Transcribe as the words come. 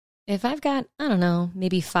If I've got, I don't know,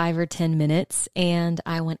 maybe 5 or 10 minutes and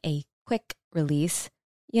I want a quick release,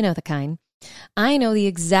 you know the kind, I know the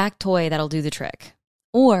exact toy that'll do the trick.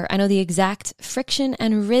 Or I know the exact friction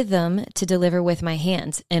and rhythm to deliver with my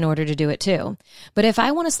hands in order to do it too. But if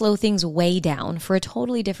I want to slow things way down for a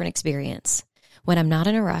totally different experience, when I'm not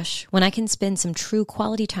in a rush, when I can spend some true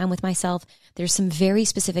quality time with myself, there's some very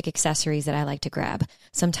specific accessories that I like to grab.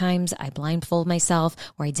 Sometimes I blindfold myself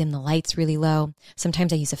or I dim the lights really low.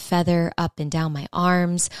 Sometimes I use a feather up and down my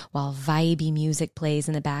arms while vibey music plays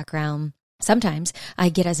in the background. Sometimes I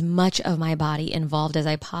get as much of my body involved as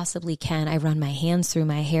I possibly can. I run my hands through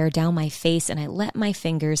my hair, down my face, and I let my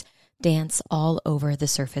fingers dance all over the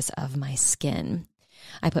surface of my skin.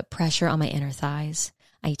 I put pressure on my inner thighs.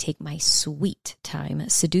 I take my sweet time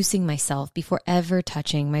seducing myself before ever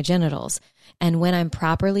touching my genitals. And when I'm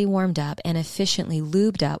properly warmed up and efficiently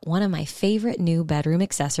lubed up, one of my favorite new bedroom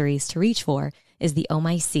accessories to reach for is the Oh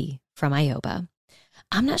My C from Ioba.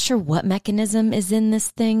 I'm not sure what mechanism is in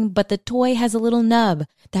this thing, but the toy has a little nub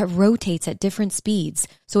that rotates at different speeds,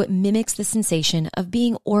 so it mimics the sensation of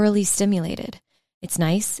being orally stimulated. It's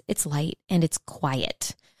nice, it's light, and it's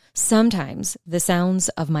quiet. Sometimes the sounds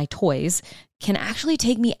of my toys can actually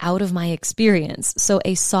take me out of my experience, so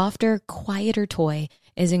a softer, quieter toy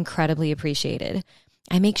is incredibly appreciated.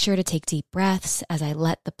 I make sure to take deep breaths as I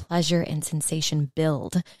let the pleasure and sensation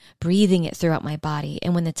build, breathing it throughout my body.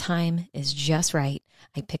 And when the time is just right,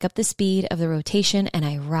 I pick up the speed of the rotation and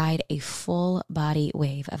I ride a full body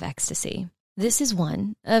wave of ecstasy. This is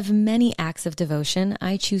one of many acts of devotion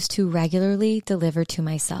I choose to regularly deliver to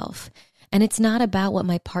myself. And it's not about what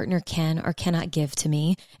my partner can or cannot give to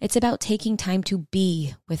me. It's about taking time to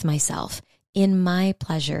be with myself in my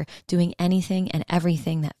pleasure, doing anything and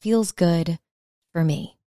everything that feels good for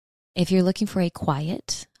me. If you're looking for a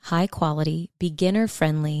quiet, high quality, beginner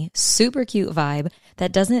friendly, super cute vibe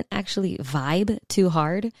that doesn't actually vibe too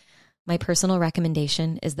hard, my personal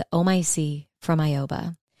recommendation is the Oh My C from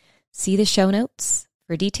Ioba. See the show notes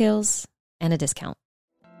for details and a discount.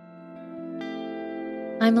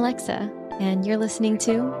 I'm Alexa, and you're listening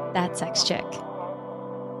to That Sex Chick.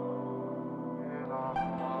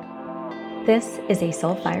 This is a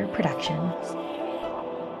Soulfire production.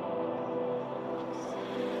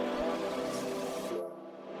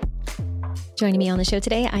 Joining me on the show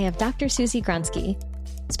today, I have Dr. Susie Gronsky.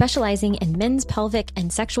 Specializing in men's pelvic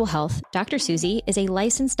and sexual health, Dr. Susie is a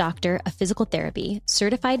licensed doctor of physical therapy,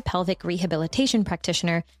 certified pelvic rehabilitation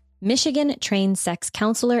practitioner, Michigan-trained sex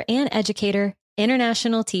counselor and educator,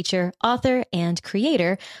 international teacher, author, and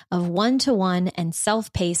creator of one-to-one and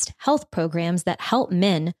self-paced health programs that help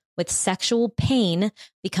men with sexual pain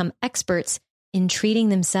become experts in treating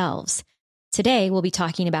themselves. Today, we'll be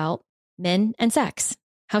talking about men and sex,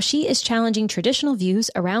 how she is challenging traditional views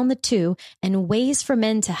around the two, and ways for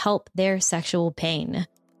men to help their sexual pain.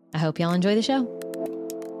 I hope y'all enjoy the show.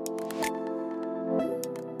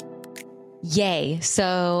 Yay.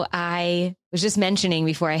 So I was just mentioning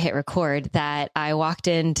before I hit record that I walked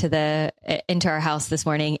into our house this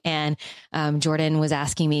morning, and Jordan was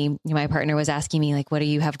asking me, my partner was asking me, like, what do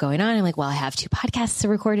you have going on? I'm like, well, I have 2 podcasts to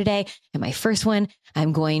record today. And my first one,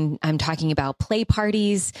 I'm talking about play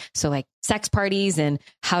parties. So like sex parties and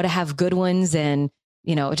how to have good ones, and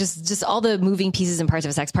just all the moving pieces and parts of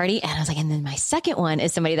a sex party. And I was like, and then my second one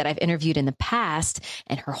is somebody that I've interviewed in the past,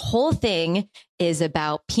 and her whole thing is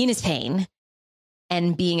about penis pain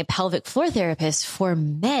and being a pelvic floor therapist for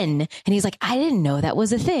men. And he's like, I didn't know that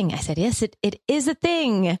was a thing. I said, yes, it is a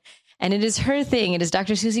thing. And it is her thing. It is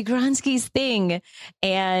Dr. Susie Gronsky's thing.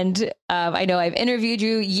 And I know I've interviewed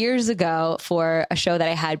you years ago for a show that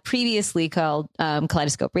I had previously called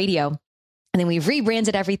Kaleidoscope Radio. And then we've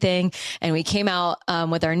rebranded everything, and we came out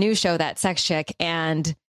with our new show, That Sex Chick.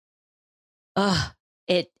 And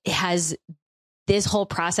it has this whole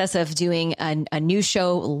process of doing a new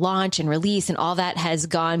show launch and release and all that has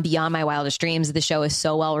gone beyond my wildest dreams. The show is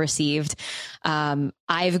so well received.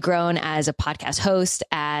 I've grown as a podcast host,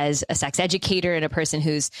 as a sex educator, and a person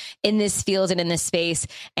who's in this field and in this space.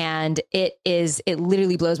 And it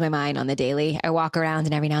literally blows my mind on the daily. I walk around,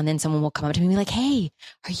 and every now and then someone will come up to me and be like, hey,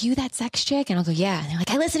 are you that sex chick? And I'll go, yeah. And they're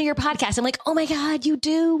like, I listen to your podcast. I'm like, oh my God, you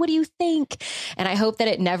do? What do you think? And I hope that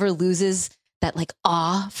it never loses that like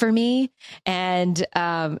awe for me. And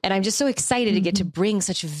I'm just so excited to get to bring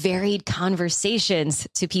such varied conversations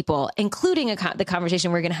to people, including the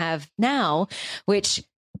conversation we're going to have now, which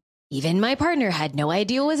even my partner had no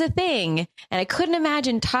idea was a thing. And I couldn't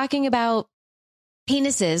imagine talking about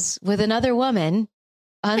penises with another woman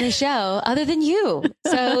on the show other than you.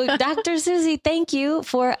 So Dr. Susie, thank you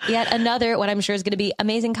for yet another, what I'm sure is going to be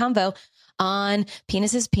amazing convo on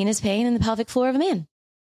penises, penis pain, and the pelvic floor of a man.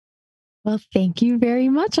 Well, thank you very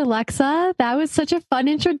much, Alexa. That was such a fun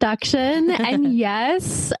introduction. And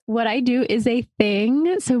yes, what I do is a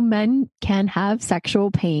thing. So men can have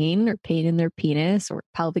sexual pain or pain in their penis or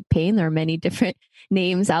pelvic pain. There are many different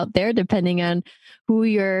names out there depending on who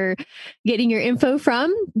you're getting your info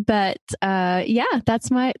from. But yeah,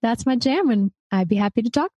 that's my jam, and I'd be happy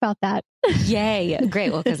to talk about that. Yay.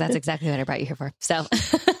 Great. Well, because that's exactly what I brought you here for. So,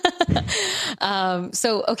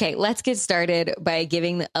 okay, let's get started by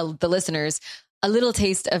giving the listeners a little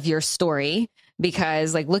taste of your story,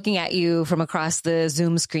 because like looking at you from across the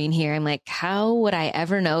Zoom screen here, I'm like, how would I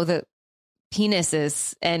ever know that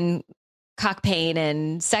penises and cock pain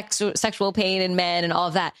and sexual pain in men and all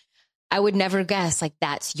of that? I would never guess like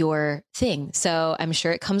that's your thing. So I'm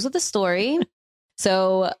sure it comes with a story.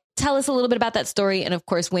 So tell us a little bit about that story. And of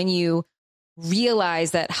course, when you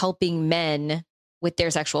realize that helping men with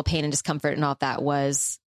their sexual pain and discomfort and all that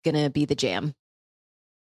was going to be the jam.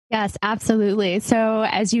 Yes, absolutely. So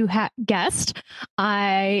as you guessed,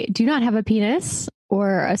 I do not have a penis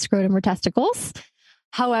or a scrotum or testicles.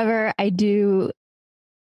 However, I do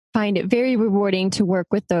find it very rewarding to work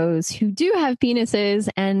with those who do have penises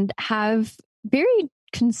and have very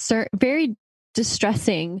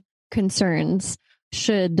distressing concerns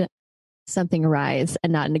should something arise,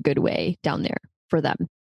 and not in a good way down there for them.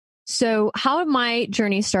 So how my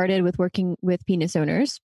journey started with working with penis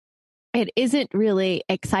owners, it isn't really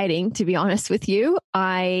exciting, to be honest with you.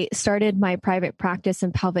 I started my private practice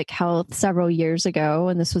in pelvic health several years ago,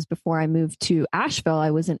 and this was before I moved to Asheville.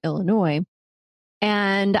 I was in Illinois,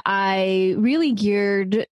 and I really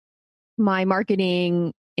geared my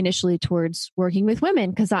marketing initially towards working with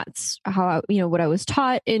women, because that's how what I was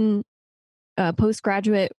taught in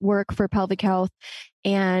postgraduate work for pelvic health.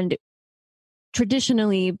 And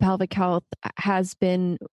traditionally, pelvic health has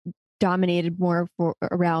been dominated more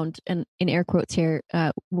around, and in air quotes here,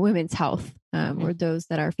 women's health, or those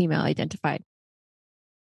that are female identified.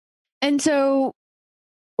 And so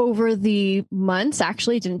over the months,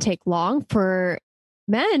 actually it didn't take long for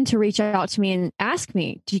men to reach out to me and ask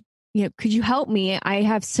me, could you help me? I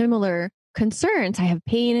have similar concerns. I have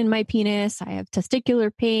pain in my penis. I have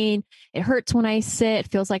testicular pain. It hurts when I sit. It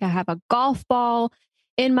feels like I have a golf ball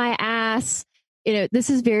in my ass. This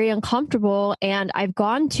is very uncomfortable. And I've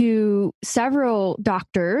gone to several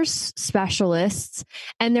doctors, specialists,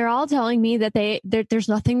 and they're all telling me that there's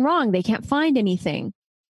nothing wrong. They can't find anything.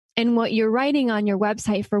 And what you're writing on your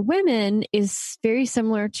website for women is very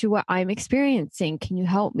similar to what I'm experiencing. Can you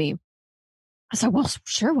help me? I said, well,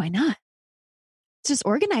 sure. Why not? It's just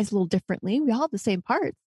organized a little differently. We all have the same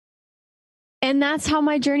parts. And that's how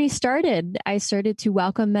my journey started. I started to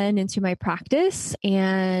welcome men into my practice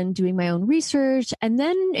and doing my own research, and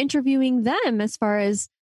then interviewing them as far as,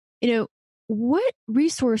 what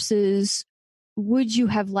resources would you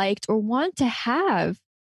have liked or want to have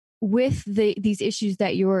with these issues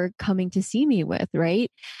that you're coming to see me with,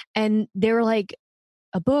 right? And they were like,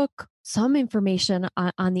 a book, some information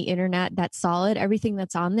on the internet that's solid. Everything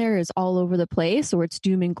that's on there is all over the place, or it's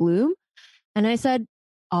doom and gloom. And I said,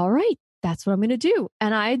 all right, that's what I'm going to do.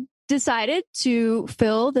 And I decided to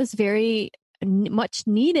fill this very much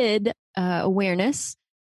needed awareness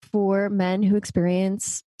for men who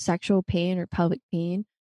experience sexual pain or pelvic pain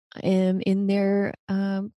in their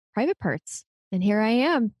private parts. And here I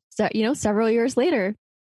am, several years later,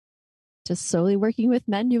 just slowly working with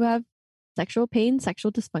men who have sexual pain, sexual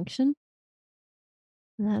dysfunction.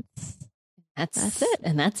 That's it.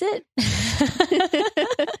 And that's it.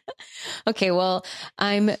 Okay. Well,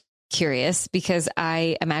 I'm curious because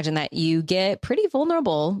I imagine that you get pretty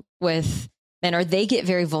vulnerable with men, or they get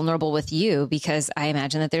very vulnerable with you, because I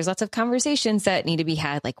imagine that there's lots of conversations that need to be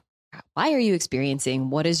had. Like, why are you experiencing?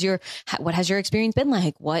 What has your experience been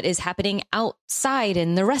like? What is happening outside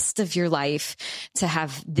in the rest of your life to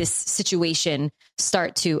have this situation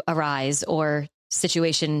start to arise, or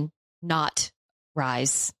situation not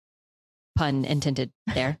rise? Pun intended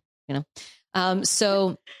there,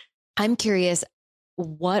 So I'm curious,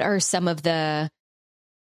 what are some of the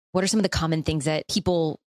common things that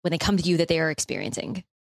people, when they come to you, that they are experiencing?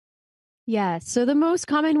 Yeah. So the most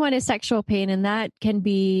common one is sexual pain, and that can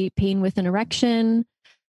be pain with an erection,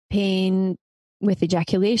 pain with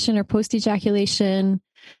ejaculation or post-ejaculation,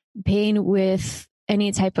 pain with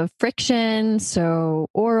any type of friction. So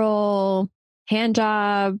oral, hand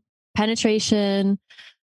job, penetration.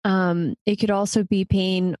 It could also be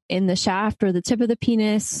pain in the shaft or the tip of the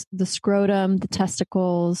penis, the scrotum, the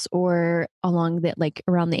testicles, or along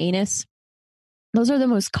around the anus. Those are the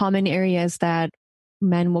most common areas that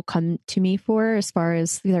men will come to me for as far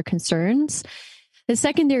as their concerns. The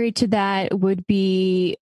secondary to that would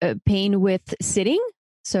be pain with sitting.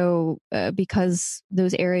 So because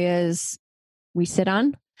those areas we sit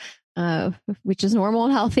on, which is normal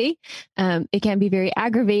and healthy, it can be very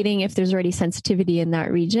aggravating if there's already sensitivity in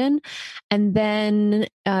that region. And then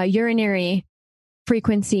urinary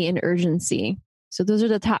frequency and urgency. So those are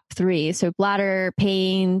the top three. So bladder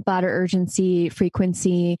pain, bladder urgency,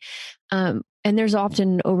 frequency. And there's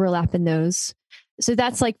often overlap in those. So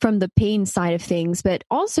that's like from the pain side of things, but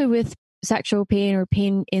also with sexual pain or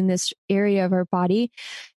pain in this area of our body,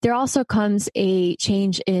 there also comes a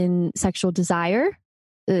change in sexual desire,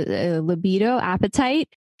 libido, appetite,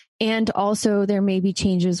 and also there may be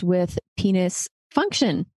changes with penis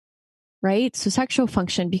function, right? So sexual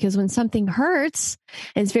function, because when something hurts,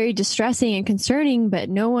 it's very distressing and concerning, but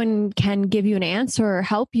no one can give you an answer or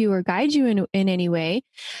help you or guide you in any way,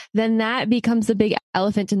 then that becomes the big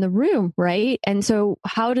elephant in the room, right? And so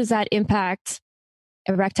how does that impact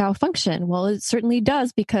erectile function? Well, it certainly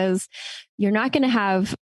does, because you're not going to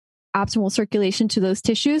have optimal circulation to those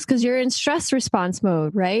tissues because you're in stress response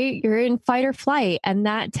mode, right? You're in fight or flight, and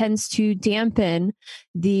that tends to dampen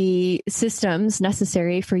the systems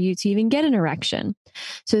necessary for you to even get an erection.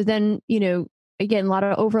 So then, again, a lot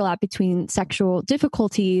of overlap between sexual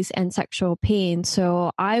difficulties and sexual pain.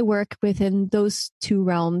 So I work within those two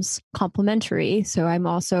realms complementary. So I'm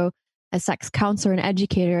also a sex counselor and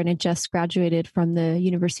educator, and I just graduated from the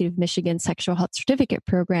University of Michigan Sexual Health Certificate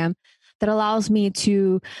Program that allows me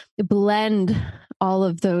to blend all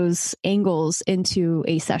of those angles into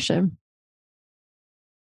a session.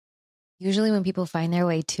 Usually when people find their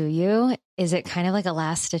way to you, is it kind of like a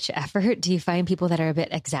last ditch effort? Do you find people that are a bit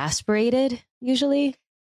exasperated usually?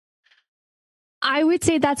 I would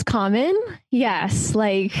say that's common. Yes.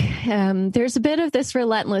 There's a bit of this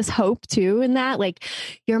relentless hope too in that, like,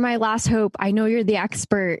 you're my last hope. I know you're the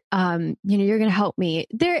expert. You're going to help me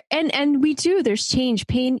there. And we do, there's change.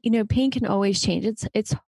 Pain can always change.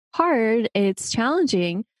 It's hard. It's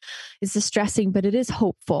challenging. It's distressing, but it is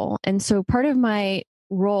hopeful. And so part of my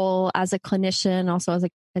role as a clinician, also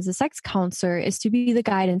as a sex counselor, is to be the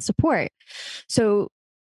guide and support. So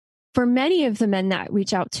for many of the men that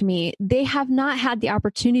reach out to me, they have not had the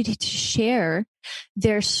opportunity to share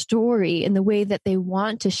their story in the way that they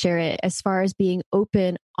want to share it, as far as being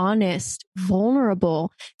open, honest,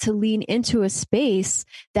 vulnerable, to lean into a space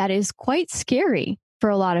that is quite scary for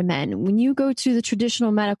a lot of men. When you go to the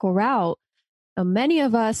traditional medical route, many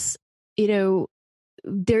of us,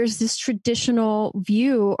 there's this traditional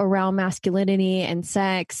view around masculinity and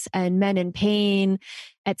sex and men in pain,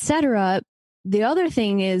 etc. The other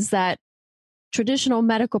thing is that traditional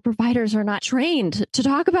medical providers are not trained to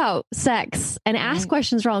talk about sex and ask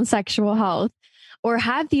questions around sexual health, or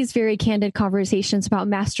have these very candid conversations about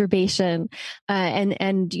masturbation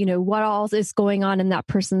and what all is going on in that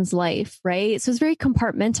person's life, right? So it's very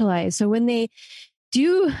compartmentalized. So when they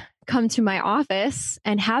do come to my office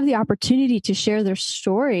and have the opportunity to share their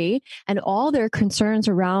story and all their concerns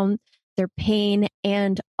around their pain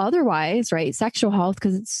and otherwise, right, sexual health,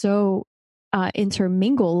 because it's so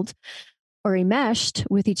intermingled or enmeshed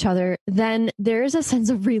with each other, then there is a sense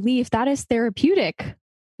of relief that is therapeutic,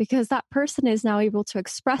 because that person is now able to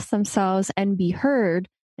express themselves and be heard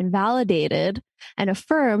and validated and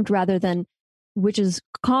affirmed, rather than, which is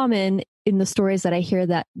common in the stories that I hear,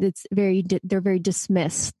 that they're very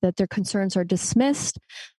dismissed, that their concerns are dismissed,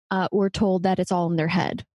 or told that it's all in their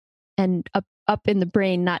head and up in the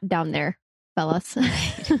brain, not down there, fellas.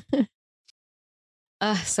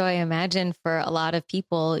 So I imagine for a lot of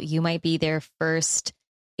people, you might be their first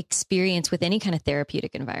experience with any kind of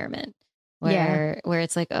therapeutic environment where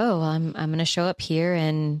it's like, oh, I'm going to show up here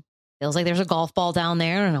and feels like there's a golf ball down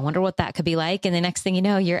there, and I wonder what that could be like. And the next thing you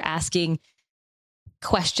know, you're asking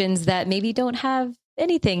questions that maybe don't have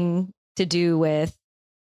anything to do with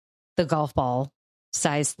the golf ball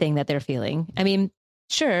size thing that they're feeling. I mean,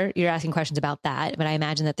 sure, you're asking questions about that, but I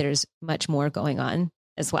imagine that there's much more going on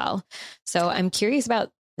as well. So I'm curious about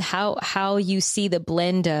how you see the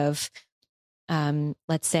blend of,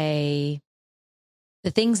 let's say,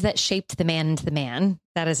 the things that shaped the man into the man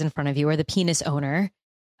that is in front of you, or the penis owner,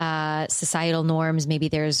 societal norms. Maybe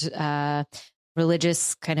there's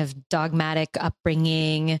religious kind of dogmatic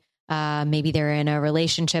upbringing. Maybe they're in a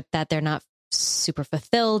relationship that they're not super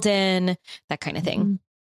fulfilled in, that kind of thing,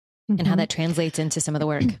 mm-hmm. and how that translates into some of the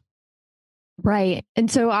work. Right.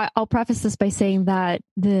 And so I'll preface this by saying that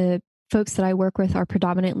the folks that I work with are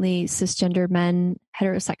predominantly cisgender men,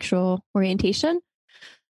 heterosexual orientation.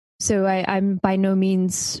 So I'm by no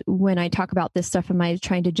means, when I talk about this stuff, am I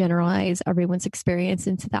trying to generalize everyone's experience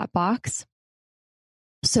into that box.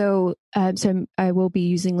 So I will be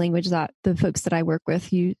using language that the folks that I work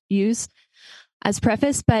with use as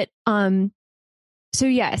preface. But So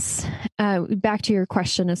yes, back to your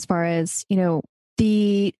question as far as,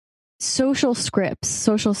 the social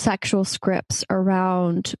sexual scripts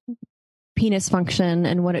around penis function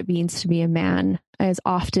and what it means to be a man is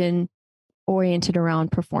often oriented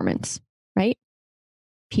around performance, right?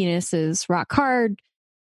 Penis is rock hard.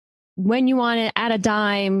 When you want it at a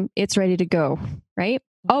dime, it's ready to go, right?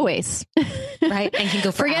 Always. Right. And can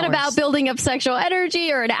go for Forget hours. about building up sexual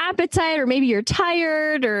energy or an appetite, or maybe you're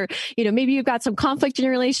tired, or, maybe you've got some conflict in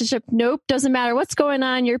your relationship. Nope. Doesn't matter what's going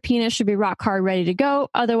on. Your penis should be rock hard, ready to go.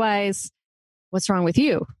 Otherwise, what's wrong with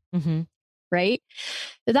you? Mm-hmm. Right.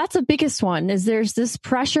 That's the biggest one, is there's this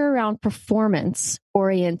pressure around performance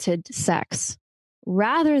oriented sex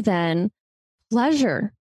rather than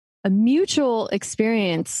pleasure, a mutual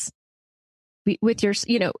experience with your,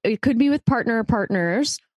 it could be with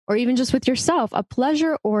partners, or even just with yourself, a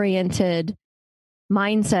pleasure oriented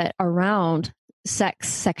mindset around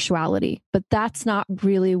sexuality. But that's not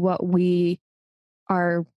really what we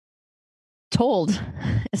are told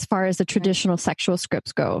as far as the traditional sexual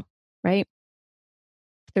scripts go, right?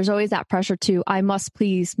 There's always that pressure to, I must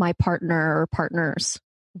please my partner or partners.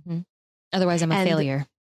 Mm-hmm. Otherwise, I'm a failure.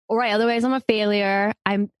 Right. Otherwise, I'm a failure.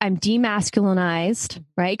 I'm demasculinized,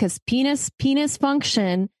 right? Because penis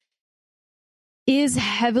function is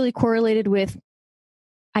heavily correlated with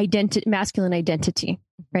masculine identity,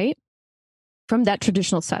 right? From that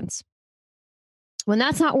traditional sense. When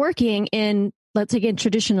that's not working in, let's again,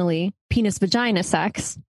 traditionally penis vagina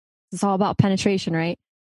sex, it's all about penetration, right?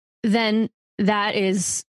 Then that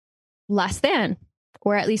is less than,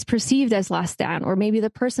 or at least perceived as less than, or maybe the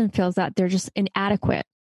person feels that they're just inadequate,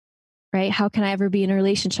 right? How can I ever be in a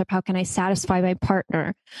relationship? How can I satisfy my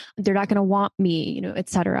partner? They're not going to want me, et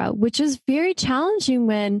cetera, which is very challenging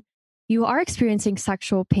when you are experiencing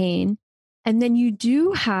sexual pain and then you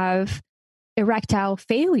do have erectile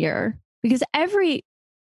failure, because every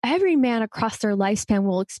man across their lifespan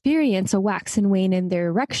will experience a wax and wane in their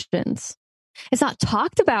erections. It's not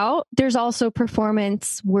talked about. There's also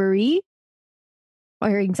performance worry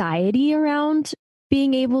or anxiety around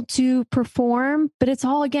being able to perform, but it's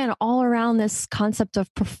all around this concept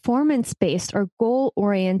of performance-based or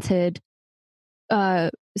goal-oriented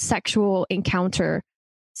sexual encounter,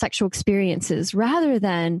 sexual experiences, rather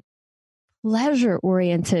than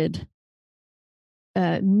pleasure-oriented,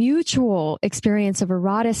 mutual experience of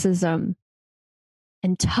eroticism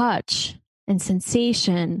and touch and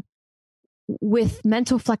sensation, with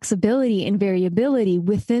mental flexibility and variability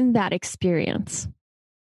within that experience.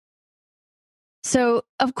 So,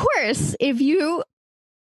 of course, if you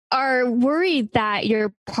are worried that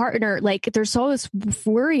your partner, there's all this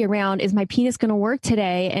worry around, is my penis going to work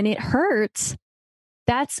today? And it hurts.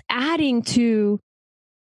 That's adding to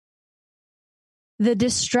the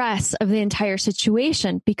distress of the entire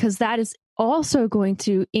situation, because that is also going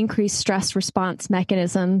to increase stress response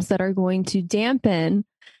mechanisms that are going to dampen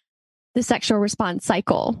the sexual response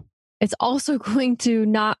cycle. It's also going to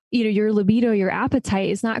not, your libido, your appetite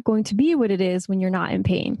is not going to be what it is when you're not in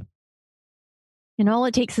pain. And all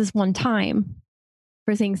it takes is one time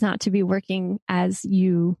for things not to be working as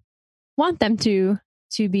you want them to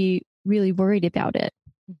be really worried about it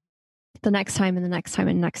the next time and the next time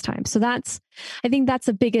and next time. So I think that's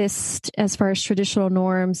the biggest, as far as traditional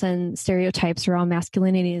norms and stereotypes around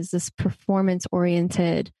masculinity, is this performance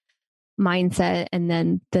oriented mindset, and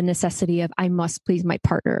then the necessity of, I must please my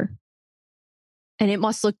partner, and it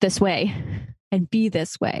must look this way and be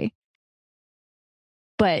this way.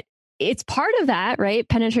 But it's part of that, right?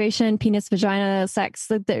 Penetration, penis, vagina,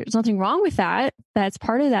 sex. There's nothing wrong with that. That's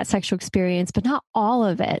part of that sexual experience, but not all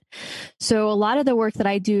of it. So a lot of the work that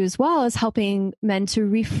I do as well is helping men to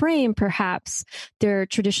reframe perhaps their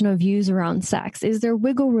traditional views around sex. Is there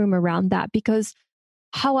wiggle room around that? Because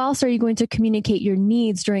how else are you going to communicate your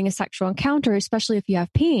needs during a sexual encounter, especially if you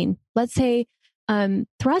have pain? Let's say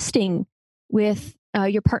thrusting with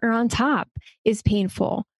your partner on top is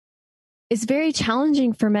painful. It's very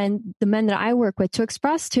challenging for the men that I work with, to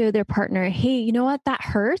express to their partner, hey, you know what, that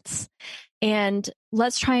hurts, and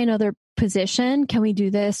let's try another position. Can we do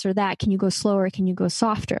this or that? Can you go slower? Can you go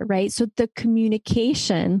softer? Right? So the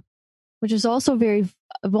communication, which is also very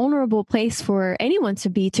vulnerable place for anyone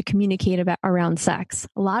to communicate around sex.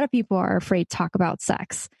 A lot of people are afraid to talk about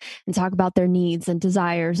sex and talk about their needs and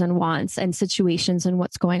desires and wants and situations and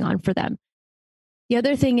what's going on for them. The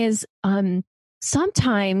other thing is,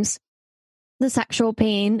 sometimes the sexual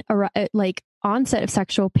pain, onset of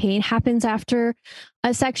sexual pain, happens after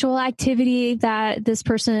a sexual activity that this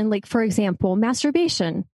person, for example,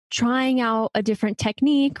 masturbation, trying out a different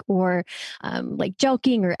technique, or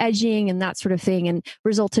joking or edging and that sort of thing, and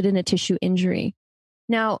resulted in a tissue injury.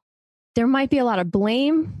 Now, there might be a lot of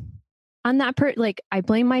blame on that like I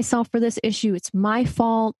blame myself for this issue. It's my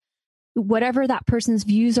fault. Whatever that person's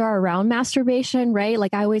views are around masturbation, right?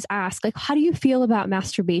 Like I always ask, like, how do you feel about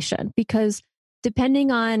masturbation? Because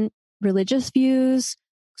depending on religious views,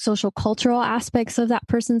 social cultural aspects of that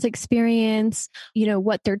person's experience,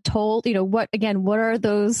 what they're told, what are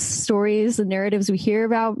those stories and narratives we hear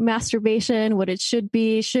about masturbation, what it should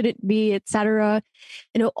be, et cetera.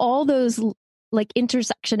 All those like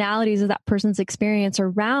intersectionalities of that person's experience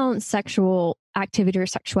around sexual activity or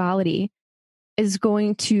sexuality is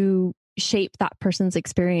going to shape that person's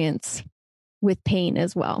experience with pain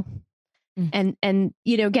as well. And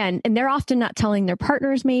again, and they're often not telling their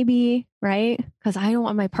partners maybe, right? Because I don't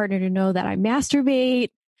want my partner to know that I masturbate.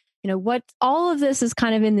 What all of this is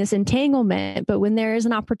kind of in this entanglement. But when there is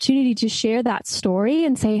an opportunity to share that story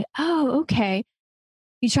and say, oh, okay,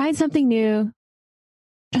 you tried something new,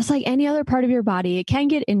 just like any other part of your body, it can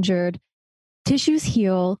get injured, tissues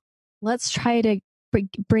heal. Let's try to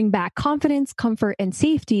bring back confidence, comfort, and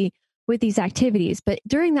safety with these activities. But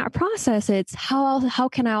during that process, it's how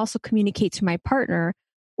can I also communicate to my partner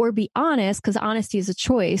or be honest? Because honesty is a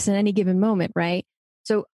choice in any given moment, right?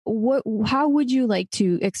 So how would you like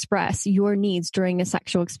to express your needs during a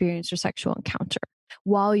sexual experience or sexual encounter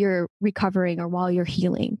while you're recovering or while you're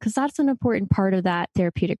healing? Because that's an important part of that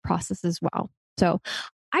therapeutic process as well. So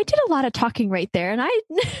I did a lot of talking right there, and I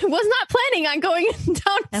was not planning on going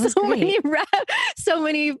down so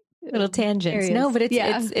many little tangents. areas. No, but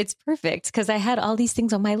it's perfect because I had all these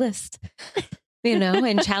things on my list,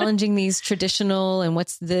 and challenging these traditional and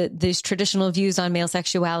these traditional views on male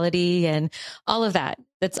sexuality and all of that.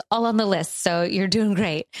 That's all on the list. So you're doing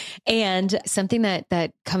great. And something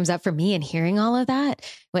that comes up for me in hearing all of that,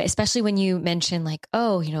 especially when you mention like,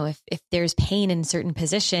 oh, if there's pain in certain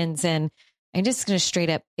positions, and I'm just going to straight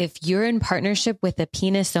up, if you're in partnership with a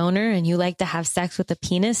penis owner and you like to have sex with a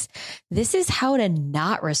penis, this is how to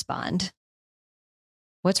not respond.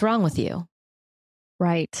 What's wrong with you?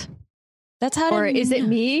 Right. That's how to. Or is it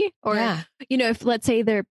me? Or, if let's say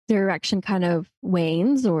their erection kind of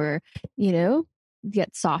wanes or,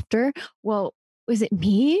 gets softer. Well, is it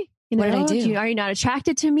me? What did I do? Are you not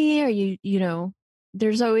attracted to me? Are you,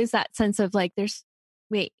 there's always that sense of like,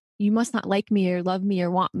 you must not like me or love me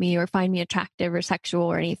or want me or find me attractive or sexual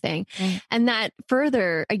or anything. Right. And that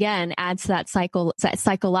further, again, adds to that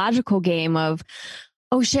psychological game of,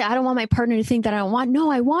 oh shit, I don't want my partner to think that I don't want.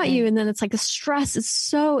 No, I want you. And then it's like the stress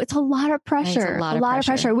it's a lot of pressure, a lot of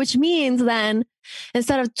pressure, which means then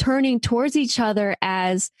instead of turning towards each other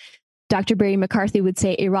as Dr. Barry McCarthy would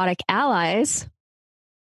say, erotic allies,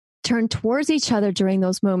 turn towards each other during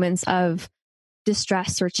those moments of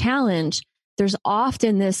distress or challenge. There's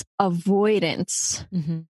often this avoidance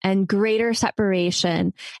and greater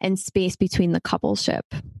separation and space between the coupleship.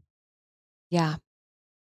 Yeah.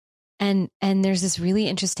 And there's this really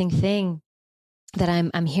interesting thing that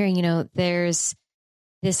I'm hearing, there's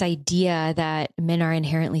this idea that men are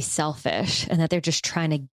inherently selfish and that they're just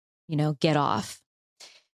trying to, get off,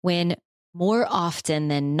 when more often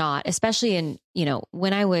than not, especially in,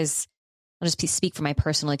 when I'll just speak from my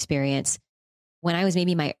personal experience. When I was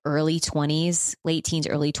maybe my early 20s, late teens,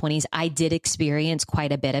 early 20s, I did experience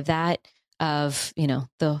quite a bit of that, of,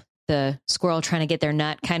 the squirrel trying to get their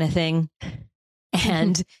nut kind of thing.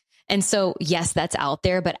 And so, yes, that's out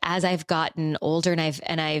there. But as I've gotten older and I've,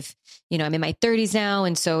 I'm in my 30s now.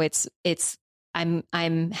 And so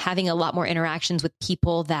I'm having a lot more interactions with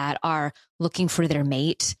people that are looking for their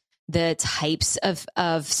mate. The types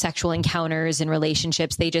of sexual encounters and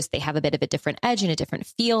relationships, they have a bit of a different edge and a different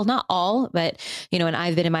feel. Not all, but, and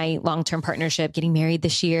I've been in my long-term partnership, getting married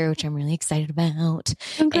this year, which I'm really excited about.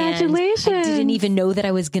 Congratulations. And I didn't even know that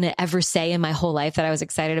I was going to ever say in my whole life that I was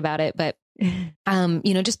excited about it. But,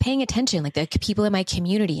 just paying attention, like the people in my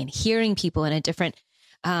community and hearing people in a different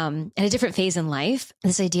phase in life,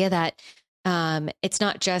 this idea that it's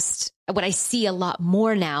not just what I see a lot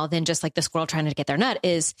more now than just like the squirrel trying to get their nut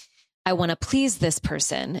is, I want to please this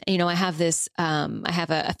person. I have this, I have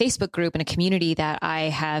a Facebook group and a community that I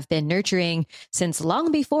have been nurturing since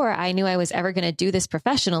long before I knew I was ever going to do this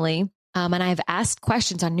professionally. And I've asked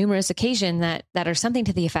questions on numerous occasions that are something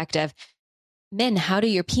to the effect of, men, how do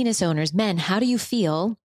your penis owners, men, how do you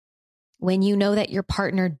feel when you know that your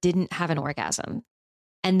partner didn't have an orgasm?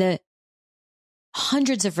 And the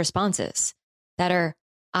hundreds of responses that are,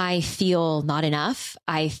 I feel not enough.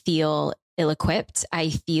 I feel ill-equipped.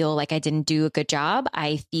 I feel like I didn't do a good job.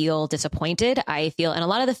 I feel disappointed. and a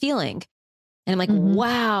lot of the feeling. And I'm like,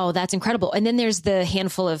 wow, that's incredible. And then there's the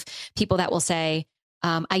handful of people that will say,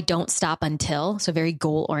 I don't stop until, so very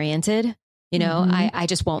goal oriented, I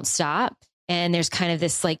just won't stop. And there's kind of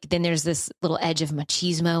this like, then there's this little edge of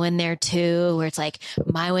machismo in there too, where it's like,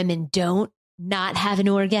 my women don't not have an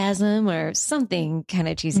orgasm or something kind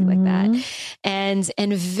of cheesy like that.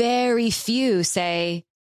 And very few say,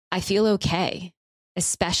 I feel okay,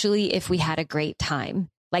 especially if we had a great time.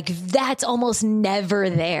 Like that's almost never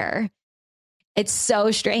there. It's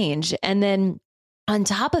so strange. And then on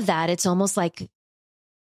top of that, it's almost like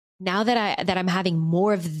now that I'm having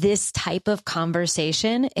more of this type of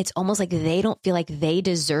conversation, it's almost like they don't feel like they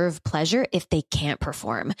deserve pleasure if they can't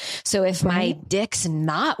perform. So if my dick's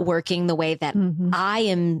not working the way that I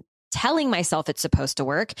am telling myself it's supposed to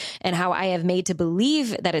work and how I have made to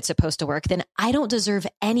believe that it's supposed to work, then I don't deserve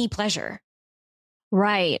any pleasure.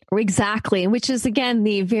 Right. Exactly. Which is, again,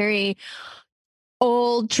 the very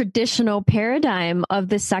old traditional paradigm of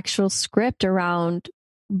the sexual script around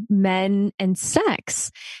men and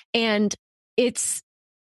sex. And it's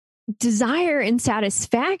desire and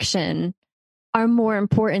satisfaction are more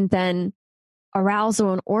important than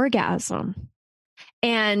arousal and orgasm.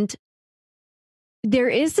 And there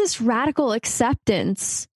is this radical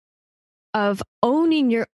acceptance of owning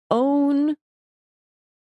your own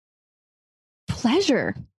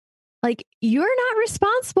pleasure. Like you're not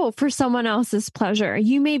responsible for someone else's pleasure.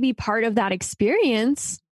 You may be part of that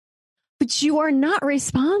experience, but you are not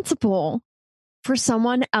responsible for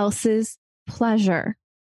someone else's pleasure.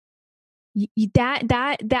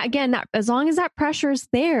 That again, as long as that pressure is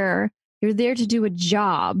there, you're there to do a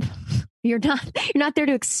job. You're not there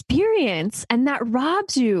to experience, and that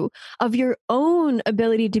robs you of your own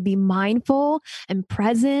ability to be mindful and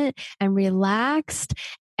present and relaxed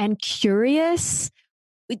and curious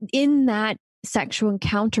in that sexual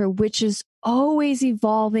encounter, which is always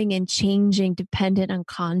evolving and changing dependent on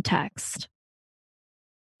context.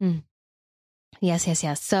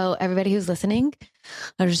 Yes. So everybody who's listening,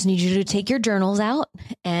 I just need you to take your journals out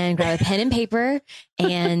and grab a pen and paper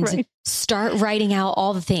and start writing out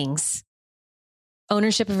all the things.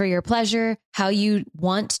 Ownership over your pleasure, how you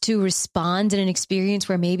want to respond in an experience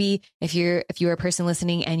where maybe if you're a person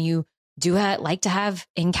listening and you do like to have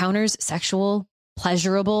encounters, sexual,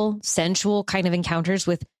 pleasurable, sensual kind of encounters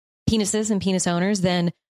with penises and penis owners,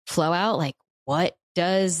 then flow out like, what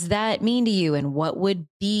does that mean to you? And what would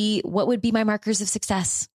be my markers of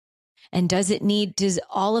success? And does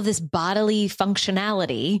all of this bodily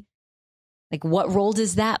functionality, like what role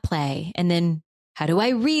does that play? And then how do I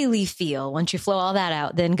really feel? Once you flow all that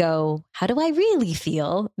out, then go, how do I really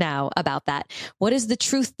feel now about that? What is the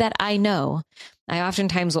truth that I know? I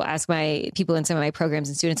oftentimes will ask my people in some of my programs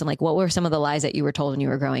and students, I'm like, what were some of the lies that you were told when you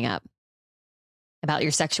were growing up about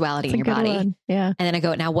your sexuality and your body? One. Yeah. And then I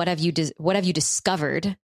go, now what have you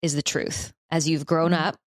discovered is the truth? As you've grown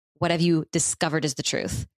up, what have you discovered is the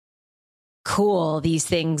truth? Cool. These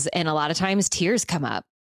things. And a lot of times tears come up.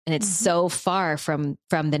 And it's so far from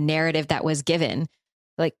the narrative that was given.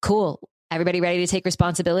 Like, cool. Everybody ready to take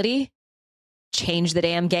responsibility? Change the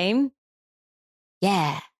damn game?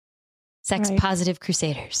 Yeah. Sex positive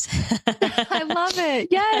crusaders. I love it.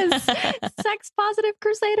 Yes. Sex positive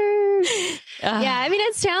crusaders. Yeah. I mean,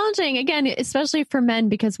 it's challenging again, especially for men,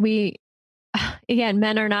 because men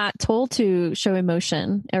are not told to show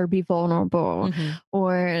emotion or be vulnerable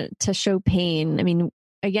or to show pain. I mean,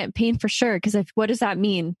 again, pain for sure. Because what does that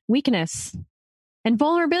mean? Weakness and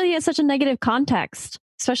vulnerability has such a negative context,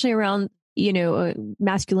 especially around,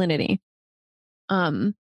 masculinity.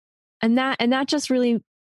 And that just really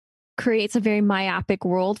creates a very myopic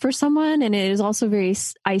world for someone. And it is also very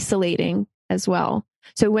isolating as well.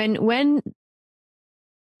 So when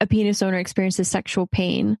a penis owner experiences sexual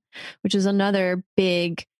pain, which is another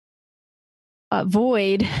big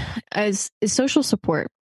void, is social support.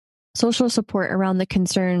 Social support around the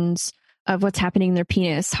concerns of what's happening in their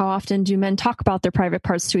penis. How often do men talk about their private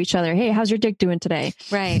parts to each other? Hey, how's your dick doing today?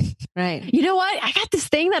 Right. You know what? I got this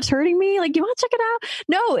thing that's hurting me. Like, you want to check it out?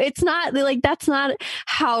 No, it's not. Like, that's not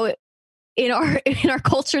how in our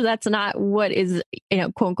culture. That's not what is,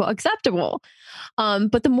 quote unquote, acceptable.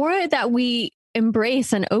 But the more that we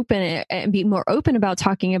embrace and open it and be more open about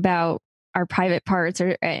talking about our private parts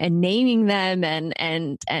and naming them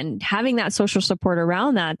and having that social support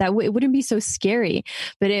around that it wouldn't be so scary.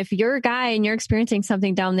 But if you're a guy and you're experiencing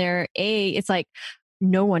something down there, it's like, I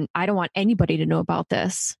don't want anybody to know about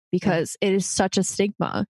this because it is such a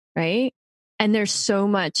stigma, right? And there's so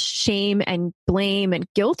much shame and blame and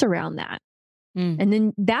guilt around that. And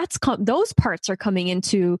then those parts are coming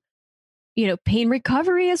into, pain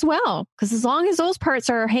recovery as well. Because as long as those parts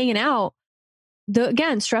are hanging out,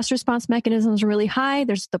 stress response mechanisms are really high.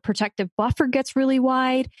 There's the protective buffer gets really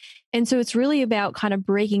wide. And so it's really about kind of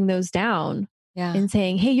breaking those down Yeah. and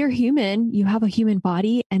saying, hey, you're human, you have a human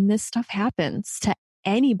body, and this stuff happens to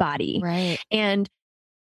anybody. Right. And,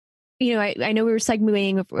 I know we were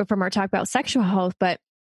segueing from our talk about sexual health, but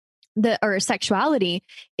or sexuality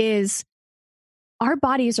is our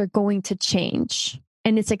bodies are going to change,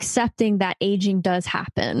 and it's accepting that aging does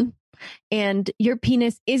happen. And your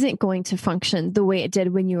penis isn't going to function the way it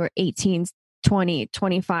did when you were 18, 20,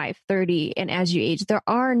 25, 30. And as you age, there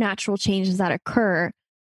are natural changes that occur.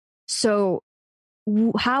 So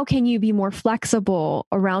how can you be more flexible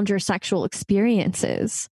around your sexual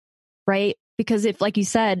experiences, right? Because if, like you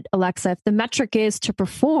said, Alexa, if the metric is to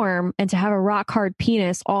perform and to have a rock hard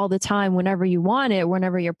penis all the time, whenever you want it,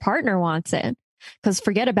 whenever your partner wants it, because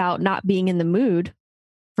forget about not being in the mood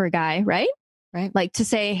for a guy, right? Right. Like to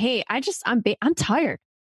say, hey, I'm tired.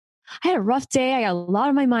 I had a rough day. I got a lot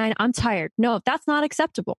on my mind. I'm tired. No, that's not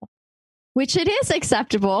acceptable, which it is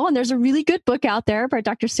acceptable. And there's a really good book out there by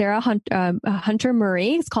Dr. Sarah Hunter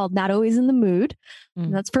Murray. It's called Not Always in the Mood.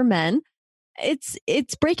 And that's for men.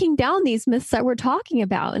 It's breaking down these myths that we're talking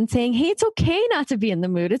about and saying, hey, it's okay not to be in the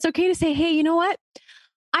mood. It's okay to say, hey, you know what?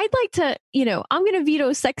 I'd like to, I'm going to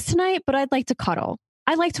veto sex tonight, but I'd like to cuddle.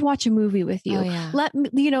 I'd like to watch a movie with you. Oh, yeah.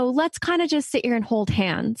 Let's kind of just sit here and hold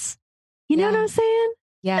hands. You know what I'm saying?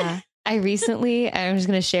 Yeah. I'm just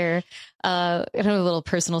going to share a little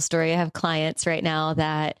personal story. I have clients right now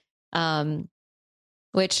that,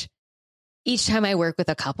 which each time I work with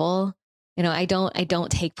a couple, I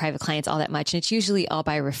don't take private clients all that much. And it's usually all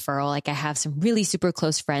by referral. Like I have some really super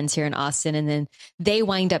close friends here in Austin, and then they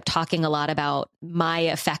wind up talking a lot about my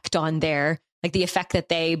effect on the effect that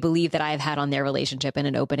they believe that I've had on their relationship and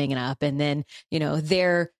an opening it up. And then,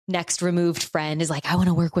 their next removed friend is like, I want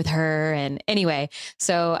to work with her. And anyway,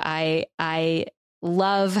 so I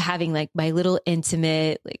love having like my little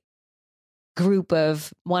intimate group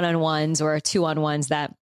of one-on-ones or two-on-ones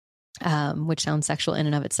that, which sounds sexual in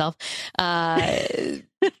and of itself,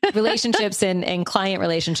 relationships and client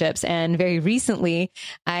relationships. And very recently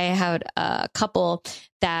I had a couple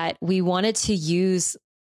that we wanted to use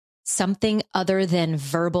something other than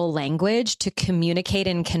verbal language to communicate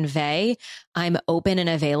and convey I'm open and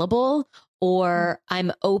available, or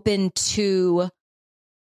I'm open to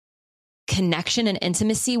connection and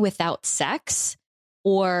intimacy without sex,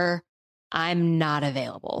 or I'm not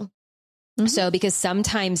available. Mm-hmm. So, because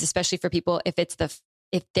sometimes, especially for people, if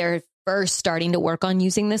they're first starting to work on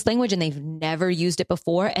using this language and they've never used it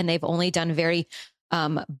before, and they've only done very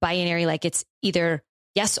binary, like it's either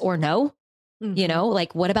yes or no,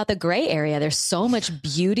 what about the gray area? There's so much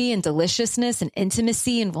beauty and deliciousness and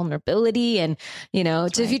intimacy and vulnerability. And,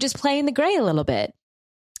 if you just play in the gray a little bit.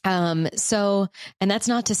 And that's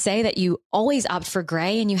not to say that you always opt for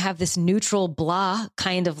gray and you have this neutral blah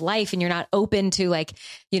kind of life and you're not open to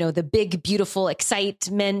the big, beautiful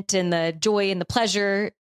excitement and the joy and the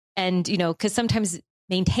pleasure. And, cause sometimes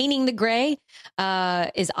maintaining the gray,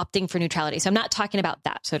 is opting for neutrality. So I'm not talking about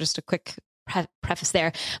that. So just a quick preface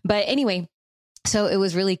there, but anyway, so it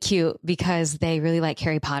was really cute because they really like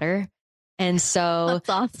Harry Potter. And so, that's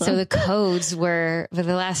awesome. So the codes were, for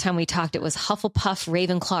the last time we talked, it was Hufflepuff,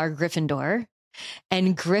 Ravenclaw, or Gryffindor.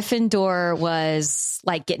 And Gryffindor was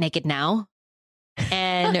like, get naked now.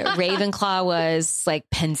 And Ravenclaw was like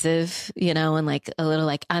pensive, and like a little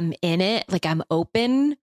like, I'm in it, like I'm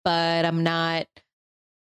open, but I'm not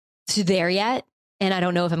there yet. And I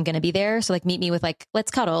don't know if I'm going to be there. So like, meet me with like,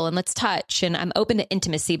 let's cuddle and let's touch. And I'm open to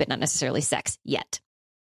intimacy, but not necessarily sex yet.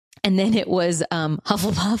 And then it was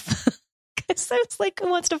Hufflepuff. Because I was like,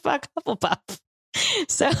 who wants to fuck Hufflepuff?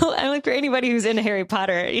 So I'm like, for anybody who's into Harry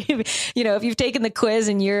Potter, if you've taken the quiz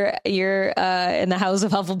and you're in the house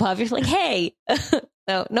of Hufflepuff, you're like, hey,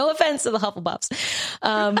 no offense to the Hufflepuffs.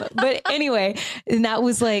 But anyway, and that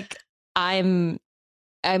was like, I'm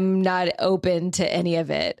not open to any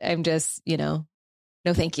of it. I'm just,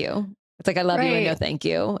 no, thank you. It's like, I love you and no, thank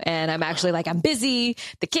you. And I'm actually like, I'm busy.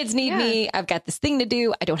 The kids need me. I've got this thing to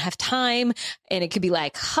do. I don't have time. And it could be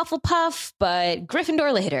like Hufflepuff, but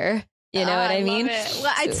Gryffindor later. You know what I mean?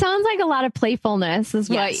 Well, it sounds like a lot of playfulness is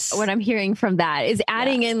what I'm hearing from that, is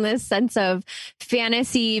adding in this sense of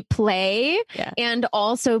fantasy play and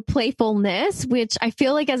also playfulness, which I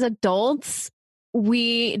feel like as adults,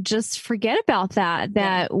 we just forget about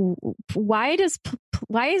that why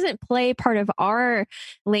isn't play part of our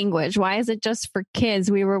language? Why is it just for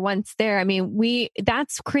kids? We were once there. I mean,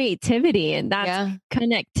 that's creativity and that's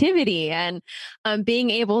connectivity and being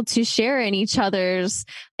able to share in each other's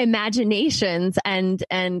imaginations and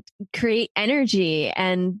create energy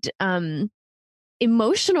and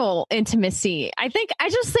emotional intimacy. I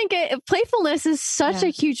just think playfulness is such a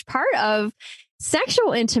huge part of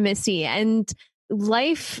sexual intimacy. And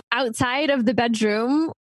life outside of the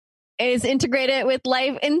bedroom is integrated with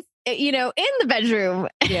life in the bedroom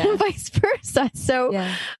and vice versa. So,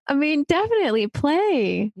 I mean, definitely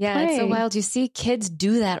play. It's so wild. You see kids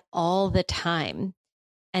do that all the time.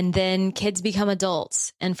 And then kids become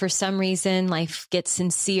adults. And for some reason, life gets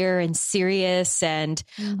sincere and serious. And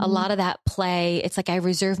a lot of that play, it's like I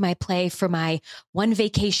reserve my play for my one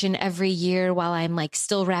vacation every year while I'm like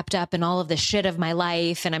still wrapped up in all of the shit of my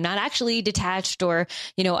life. And I'm not actually detached, or,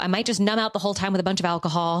 I might just numb out the whole time with a bunch of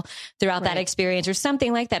alcohol throughout that experience or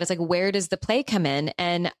something like that. It's like, where does the play come in?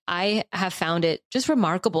 And I have found it just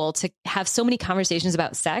remarkable to have so many conversations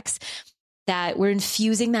about sex that we're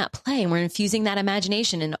infusing that play and we're infusing that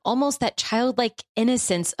imagination and almost that childlike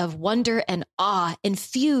innocence of wonder and awe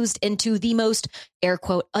infused into the most air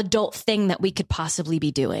quote adult thing that we could possibly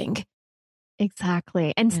be doing.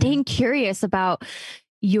 Exactly. And staying curious about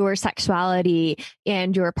your sexuality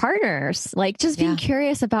and your partners, like just being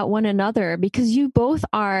curious about one another, because you both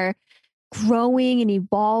are growing and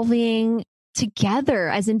evolving together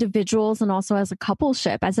as individuals and also as a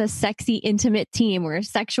coupleship, as a sexy, intimate team or a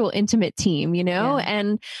sexual, intimate team,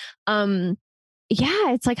 And,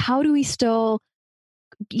 it's like, how do we still,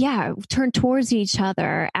 turn towards each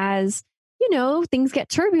other as, things get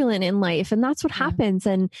turbulent in life, and that's what happens.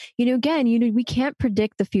 And, again, we can't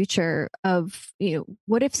predict the future of,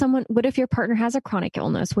 what if your partner has a chronic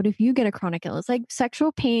illness? What if you get a chronic illness? Like,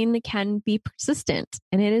 sexual pain can be persistent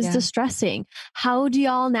and it is distressing. How do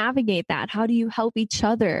y'all navigate that? How do you help each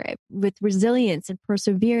other with resilience and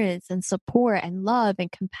perseverance and support and love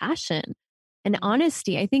and compassion and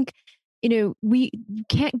honesty? I think, we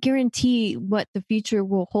can't guarantee what the future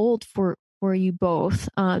will hold for you both,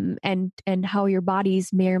 and how your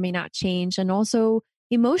bodies may or may not change, and also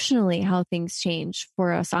emotionally how things change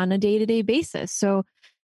for us on a day-to-day basis. So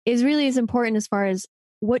it really is important as far as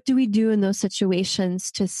what do we do in those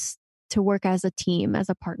situations to work as a team, as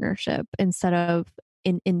a partnership, instead of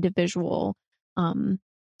an individual,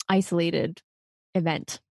 isolated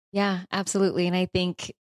event. Yeah, absolutely. And I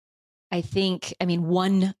think,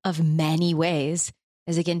 one of many ways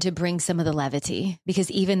is again to bring some of the levity, because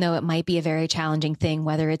even though it might be a very challenging thing,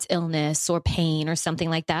 whether it's illness or pain or something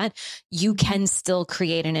like that, you can still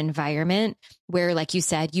create an environment where, like you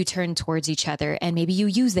said, you turn towards each other and maybe you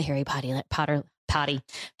use the Harry Potter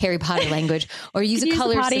language, or use a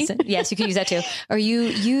color system. Yes, you can use that too. Or you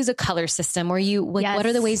use a color system, or what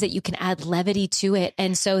are the ways that you can add levity to it?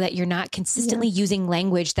 And so that you're not consistently using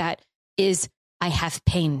language that is, I have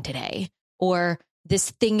pain today, or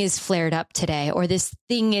this thing is flared up today, or this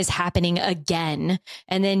thing is happening again.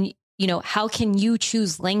 And then, how can you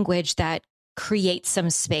choose language that creates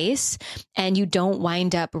some space and you don't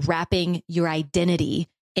wind up wrapping your identity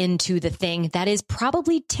into the thing that is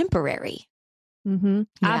probably temporary? Mm-hmm.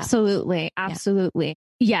 Yeah. Absolutely.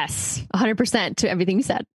 Yes. 100% to everything you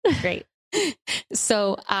said. Great.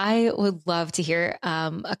 So I would love to hear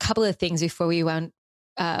a couple of things before we wind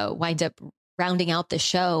up rounding out the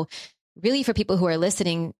show. Really, for people who are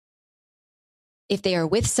listening, if they are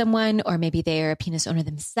with someone or maybe they are a penis owner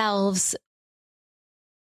themselves,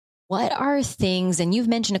 what are things, and you've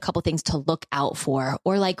mentioned a couple things to look out for,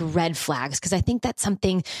 or like red flags, because I think that's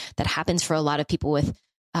something that happens for a lot of people with,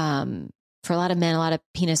 for a lot of men, a lot of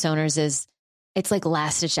penis owners, is it's like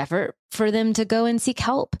last ditch effort for them to go and seek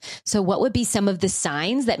help. So what would be some of the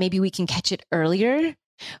signs that maybe we can catch it earlier,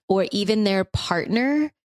 or even their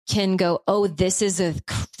partner can go, oh, this is a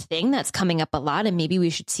thing that's coming up a lot and maybe we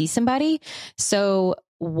should see somebody. So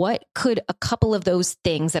what could a couple of those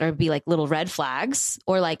things that are be like little red flags,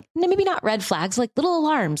 or like maybe not red flags, like little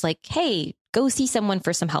alarms, like, hey, go see someone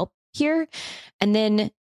for some help here. And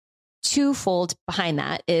then twofold behind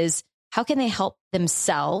that is, how can they help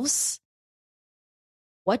themselves?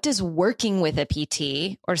 What does working with a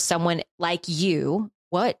PT or someone like you,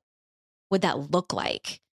 what would that look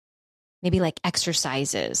like? Maybe like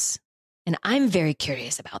exercises. And I'm very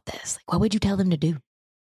curious about this. Like, what would you tell them to do?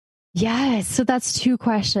 Yes. So that's two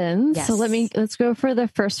questions. Yes. So let's go for the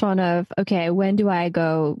first one of, okay, when do I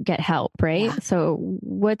go get help? Right. Yeah. So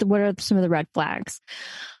what are some of the red flags?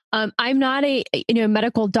 I'm not a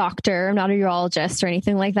medical doctor. I'm not a urologist or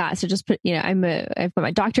anything like that. So just put, I've got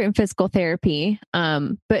my doctorate in physical therapy.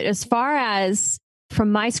 But as far as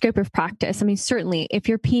from my scope of practice, I mean, certainly if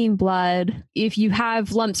you're peeing blood, if you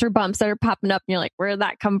have lumps or bumps that are popping up and you're like, where did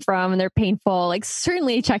that come from? And they're painful, like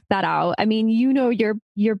certainly check that out. I mean,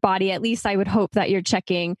 your body, at least I would hope that you're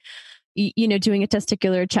checking, doing a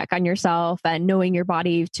testicular check on yourself and knowing your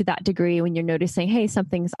body to that degree when you're noticing, hey,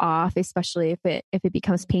 something's off, especially if it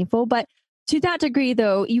becomes painful. But to that degree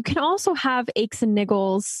though, you can also have aches and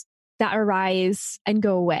niggles that arise and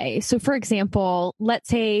go away. So for example, let's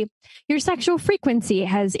say your sexual frequency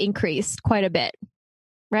has increased quite a bit,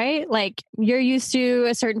 right? Like you're used to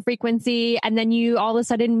a certain frequency and then you all of a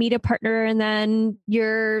sudden meet a partner and then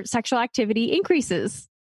your sexual activity increases,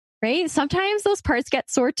 right? Sometimes those parts get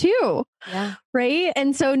sore too. Yeah. Right.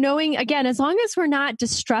 And so knowing, again, as long as we're not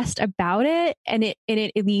distressed about it and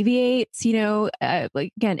it alleviates,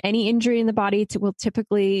 like again, any injury in the body will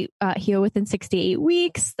typically heal within 6 to 8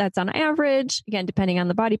 weeks. That's on average, again, depending on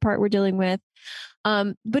the body part we're dealing with.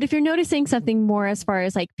 But if you're noticing something more as far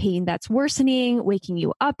as like pain that's worsening, waking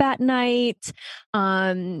you up at night,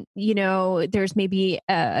 there's maybe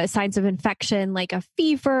signs of infection like a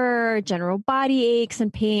fever, general body aches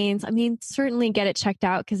and pains. I mean, certainly get it checked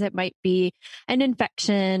out because it might be an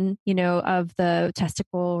infection, of the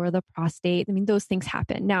testicle or the prostate. I mean, those things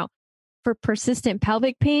happen. Now, for persistent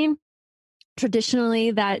pelvic pain,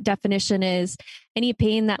 traditionally, that definition is any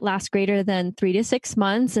pain that lasts greater than 3 to 6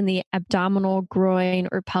 months in the abdominal, groin,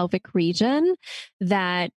 or pelvic region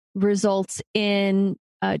that results in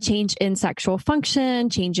a change in sexual function,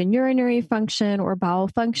 change in urinary function, or bowel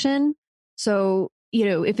function. So,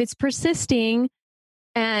 if it's persisting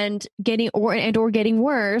and getting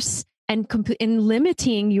worse and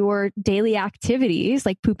limiting your daily activities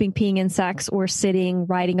like pooping, peeing, and sex, or sitting,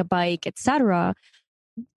 riding a bike, etc.,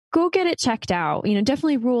 go get it checked out.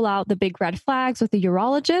 Definitely rule out the big red flags with a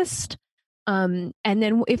urologist. And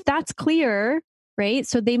then if that's clear, right?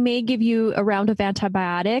 So they may give you a round of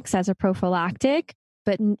antibiotics as a prophylactic,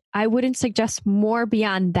 but I wouldn't suggest more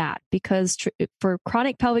beyond that because for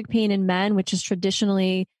chronic pelvic pain in men, which is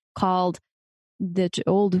traditionally called, the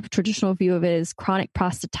old traditional view of it is chronic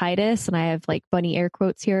prostatitis. And I have like bunny air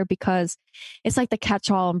quotes here because it's like the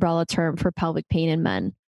catch-all umbrella term for pelvic pain in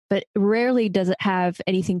men. But rarely does it have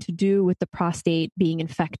anything to do with the prostate being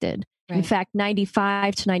infected. Right. In fact,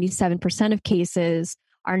 95 to 97% of cases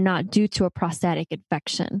are not due to a prostatic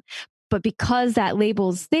infection. But because that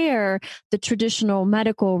label's there, the traditional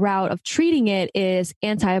medical route of treating it is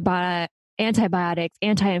antibiotics,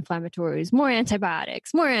 anti-inflammatories, more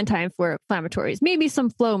anti-inflammatories, maybe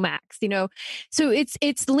some Flomax, So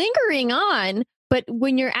it's lingering on, but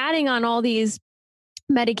when you're adding on all these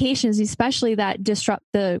medications, especially that disrupt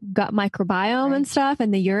the gut microbiome and stuff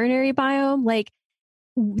and the urinary biome, like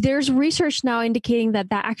there's research now indicating that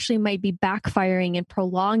actually might be backfiring and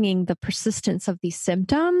prolonging the persistence of these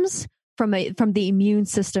symptoms from the immune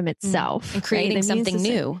system itself and creating something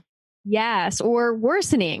new. Yes, or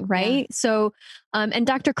worsening, right? Yeah. So, and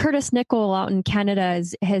Dr. Curtis Nicol out in Canada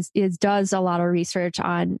does a lot of research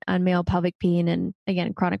on male pelvic pain and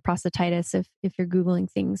again chronic prostatitis. If you're googling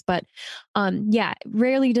things, but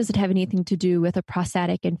rarely does it have anything to do with a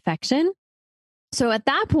prostatic infection. So at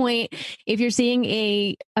that point, if you're seeing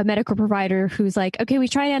a medical provider who's like, okay, we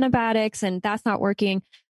tried antibiotics and that's not working,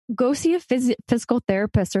 go see a physical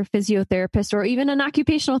therapist or physiotherapist or even an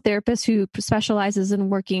occupational therapist who specializes in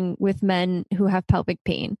working with men who have pelvic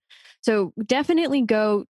pain. So definitely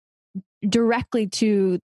go directly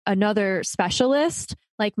to another specialist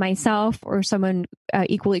like myself or someone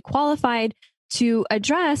equally qualified to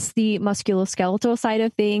address the musculoskeletal side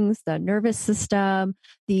of things, the nervous system,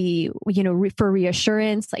 for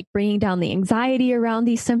reassurance, like bringing down the anxiety around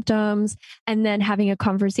these symptoms, and then having a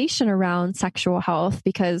conversation around sexual health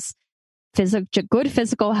because good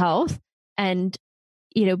physical health and,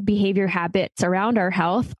 behavior habits around our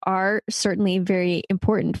health are certainly very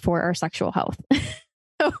important for our sexual health.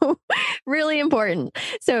 So really important.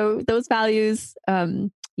 So those values,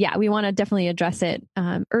 we want to definitely address it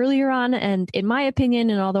earlier on. And in my opinion,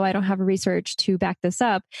 and although I don't have research to back this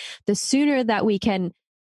up, the sooner that we can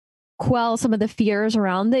quell some of the fears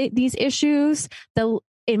around these issues,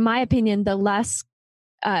 in my opinion, the less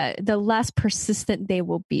persistent they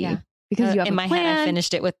will be. Yeah. Because you have in my head, I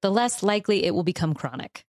finished it with the less likely it will become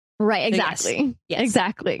chronic. Right. Exactly. Yes.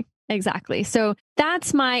 Exactly. So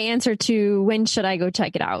that's my answer to when should I go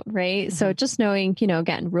check it out, right? Mm-hmm. So just knowing,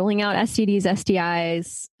 again, ruling out STDs,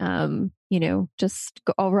 STIs, just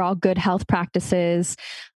overall good health practices.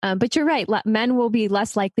 But you're right. Men will be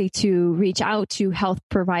less likely to reach out to health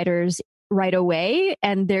providers right away.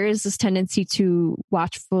 And there is this tendency to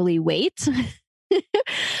watchfully wait.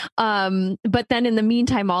 But then in the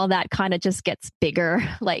meantime, all that kind of just gets bigger,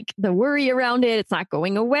 like the worry around it. It's not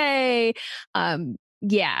going away. And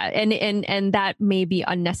that may be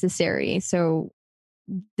unnecessary. So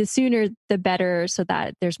the sooner the better, so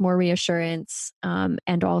that there's more reassurance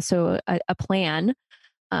and also a plan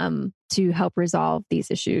to help resolve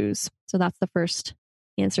these issues. So that's the first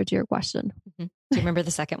answer to your question. Mm-hmm. Do you remember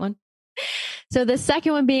the second one? So the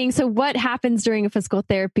second one being, so what happens during a physical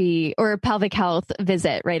therapy or a pelvic health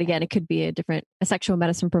visit, right? Again, it could be a sexual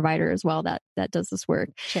medicine provider as well that does this work.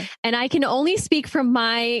 Sure. And I can only speak from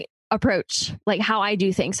my approach, like how I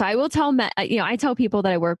do things. So I will tell, I tell people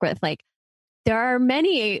that I work with, like, there are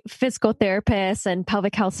many physical therapists and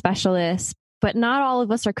pelvic health specialists, but not all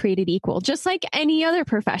of us are created equal, just like any other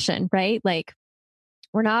profession, right? Like,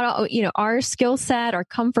 we're not all, our skill set, our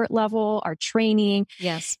comfort level, our training.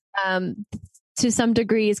 Yes. To some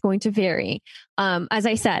degree is going to vary. As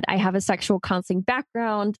I said, I have a sexual counseling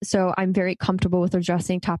background, so I'm very comfortable with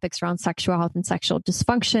addressing topics around sexual health and sexual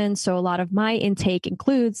dysfunction. So a lot of my intake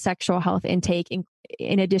includes sexual health intake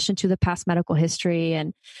in addition to the past medical history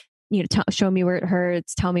and, show me where it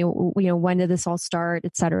hurts, tell me, when did this all start,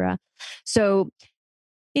 et cetera. So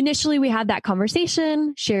initially we had that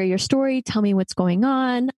conversation, share your story, tell me what's going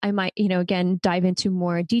on. I might, again, dive into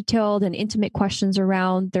more detailed and intimate questions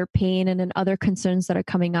around their pain and then other concerns that are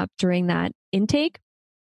coming up during that intake.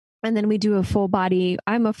 And then we do a full body.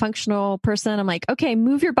 I'm a functional person. I'm like, okay,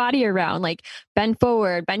 move your body around, like bend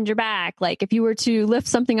forward, bend your back. Like if you were to lift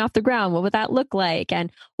something off the ground, what would that look like?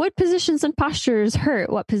 And what positions and postures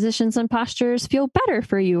hurt? What positions and postures feel better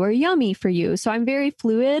for you or yummy for you? So I'm very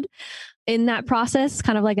fluid in that process,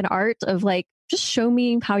 kind of like an art of like, just show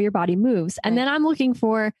me how your body moves. And then I'm looking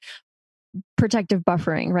for protective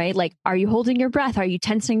buffering, right? Like, are you holding your breath? Are you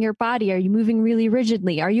tensing your body? Are you moving really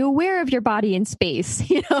rigidly? Are you aware of your body in space?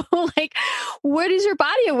 Like, what is your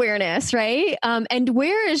body awareness, right? And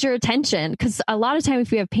where is your attention? Because a lot of times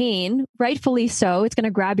if you have pain, rightfully so, it's going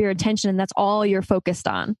to grab your attention and that's all you're focused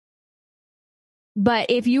on.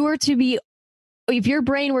 But if your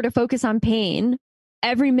brain were to focus on pain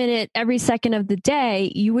every minute, every second of the day,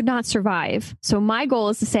 you would not survive. So my goal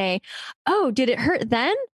is to say, oh, did it hurt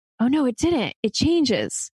then? Oh, no, it didn't. It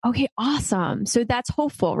changes. Okay, awesome. So that's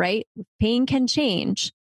hopeful, right? Pain can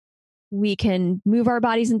change. We can move our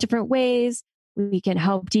bodies in different ways. We can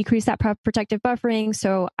help decrease that protective buffering.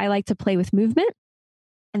 So I like to play with movement.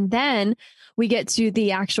 And then we get to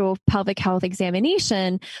the actual pelvic health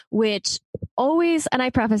examination, which always, and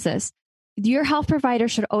I preface this, your health provider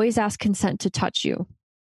should always ask consent to touch you,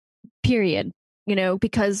 period.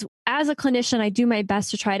 Because as a clinician, I do my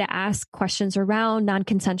best to try to ask questions around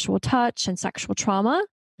non-consensual touch and sexual trauma,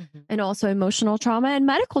 and also emotional trauma and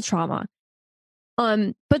medical trauma.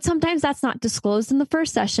 But sometimes that's not disclosed in the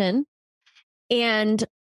first session. And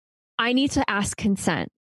I need to ask consent.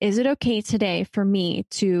 Is it okay today for me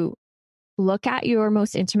to look at your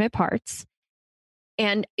most intimate parts?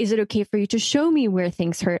 And is it okay for you to show me where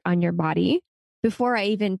things hurt on your body before I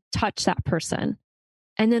even touch that person?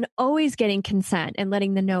 And then always getting consent and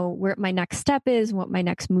letting them know where my next step is and what my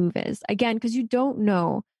next move is. Again, because you don't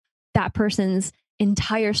know that person's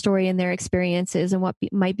entire story and their experiences and what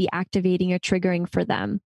might be activating or triggering for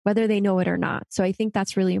them, whether they know it or not. So I think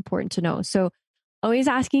that's really important to know. So always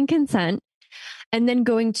asking consent and then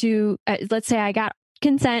going to, let's say I got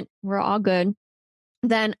consent, we're all good.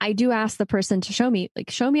 Then I do ask the person to show me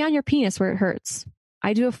on your penis where it hurts.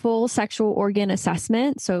 I do a full sexual organ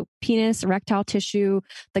assessment. So penis, erectile tissue,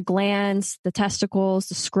 the glands, the testicles,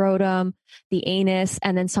 the scrotum, the anus.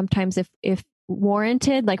 And then sometimes if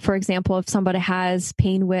warranted, like for example, if somebody has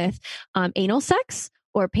pain with anal sex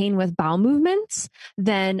or pain with bowel movements,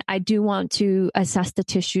 then I do want to assess the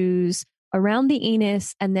tissues around the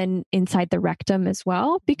anus and then inside the rectum as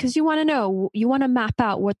well, because you want to map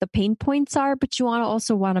out what the pain points are, but you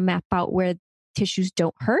also want to map out where tissues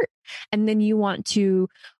don't hurt. And then you want to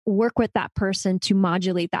work with that person to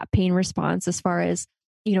modulate that pain response as far as,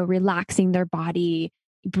 relaxing their body,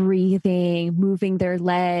 breathing, moving their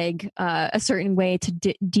leg a certain way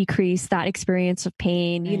to decrease that experience of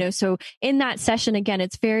pain. Right. So in that session, again,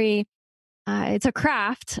 it's very it's a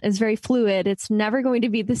craft. It's very fluid. It's never going to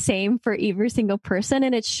be the same for every single person.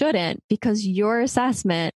 And it shouldn't, because your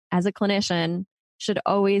assessment as a clinician should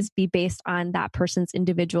always be based on that person's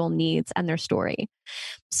individual needs and their story.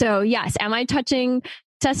 So yes, am I touching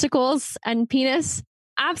testicles and penis?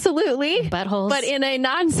 Absolutely. Buttholes. But in a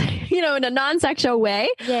non-sexual way.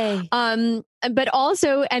 Yay. But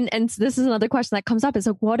also, and this is another question that comes up is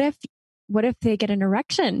like, what if they get an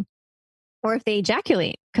erection? Or if they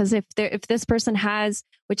ejaculate, because if this person has,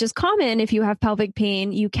 which is common, if you have pelvic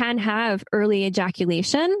pain, you can have early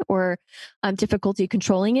ejaculation or difficulty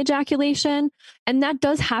controlling ejaculation. And that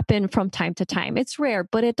does happen from time to time. It's rare,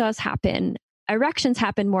 but it does happen. Erections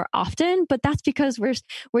happen more often, but that's because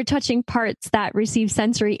we're touching parts that receive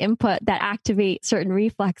sensory input that activate certain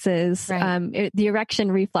reflexes, right. The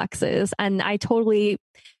erection reflexes. And I totally,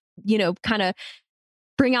 kind of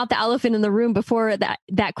bring out the elephant in the room before that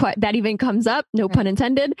even comes up, no pun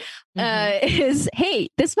intended, is, hey,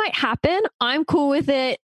 this might happen. I'm cool with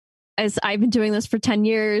it, as I've been doing this for 10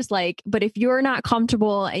 years. Like, but if you're not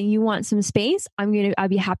comfortable and you want some space, I'll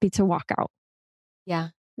be happy to walk out. Yeah.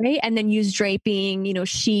 Right. And then use draping,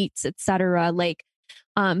 sheets, etc. Like,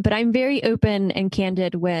 but I'm very open and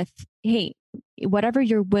candid with, hey, whatever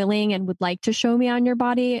you're willing and would like to show me on your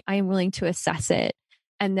body, I am willing to assess it.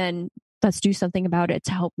 And then let's do something about it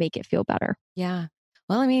to help make it feel better. Yeah.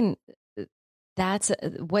 Well, I mean, that's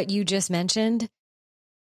what you just mentioned.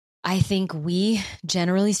 I think we,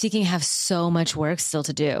 generally speaking, have so much work still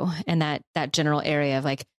to do. And that general area of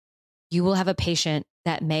like, you will have a patient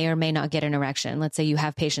that may or may not get an erection. Let's say you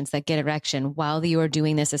have patients that get erection while you are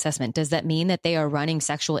doing this assessment. Does that mean that they are running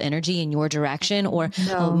sexual energy in your direction? Or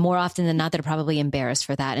more often than not, they're probably embarrassed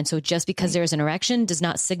for that. And so just because there's an erection does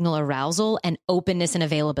not signal arousal and openness and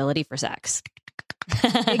availability for sex.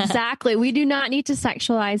 Exactly. We do not need to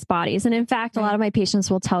sexualize bodies. And in fact, a lot of my patients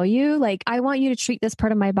will tell you, like, I want you to treat this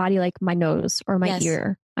part of my body like my nose or my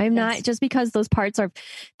ear. I'm not, just because those parts are,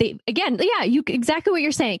 exactly what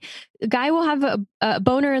you're saying. A guy will have a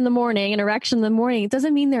boner in the morning, an erection in the morning. It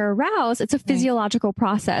doesn't mean they're aroused. It's a physiological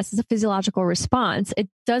process. It's a physiological response. It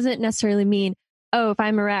doesn't necessarily mean, oh, if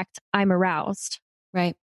I'm erect, I'm aroused.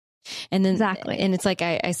 Right. And then, and it's like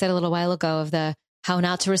I said a little while ago of the how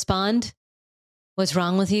not to respond. What's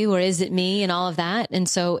wrong with you? Or is it me? And all of that. And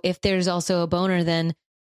so if there's also a boner, then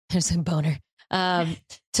there's a boner,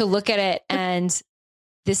 to look at it. And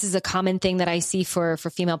this is a common thing that I see for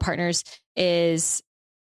female partners is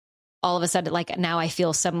all of a sudden, like, now I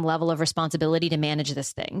feel some level of responsibility to manage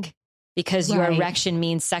this thing because your erection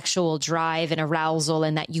means sexual drive and arousal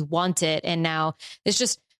and that you want it. And now it's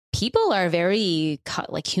just, people are very,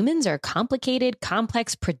 like, humans are complicated,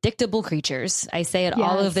 complex, predictable creatures. I say it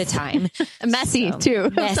all of the time. Messy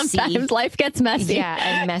too. Messy. Sometimes life gets messy. Yeah,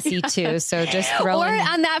 and messy too. So just throw Or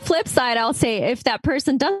on that flip side, I'll say if that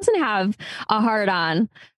person doesn't have a hard on,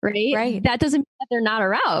 right? That doesn't mean that they're not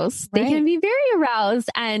aroused. They can be very aroused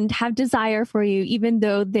and have desire for you, even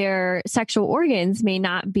though their sexual organs may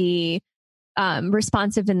not be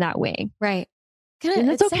responsive in that way. Right. And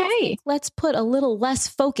that's okay. Like, let's put a little less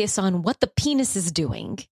focus on what the penis is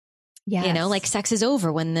doing. Yeah. Like sex is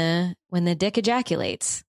over when the dick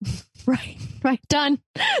ejaculates. Right. Done.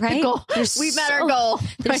 Right. The goal. We met our goal.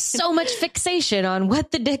 There's so much fixation on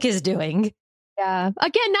what the dick is doing. Yeah.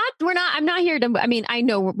 Again, I'm not here to, I mean, I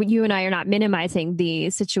know you and I are not minimizing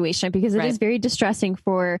the situation because it is very distressing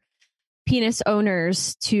for penis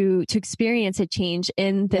owners to experience a change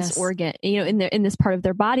in this organ, in this part of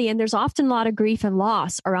their body. And there's often a lot of grief and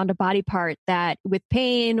loss around a body part that with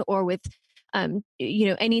pain or with,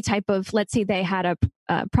 any type of, let's say they had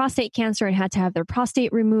a prostate cancer and had to have their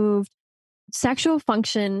prostate removed. Sexual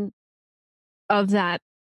function of that,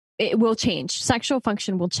 it will change. Sexual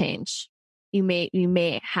function will change. You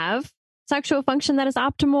may have sexual function that is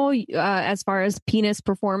optimal as far as penis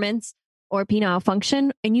performance or penile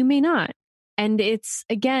function, and you may not. And it's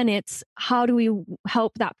how do we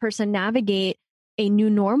help that person navigate a new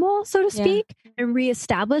normal, so to speak, and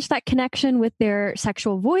reestablish that connection with their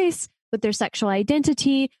sexual voice, with their sexual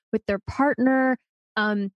identity, with their partner.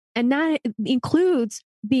 And that includes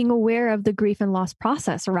being aware of the grief and loss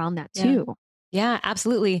process around that too. Yeah,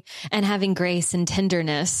 absolutely. And having grace and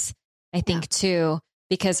tenderness, I think too,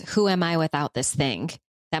 because who am I without this thing?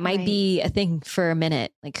 That might be a thing for a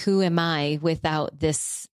minute. Like, who am I without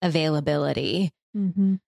this availability?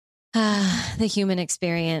 Mm-hmm. The human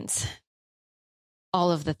experience,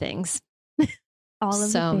 all of the things. All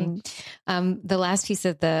of the things. The last piece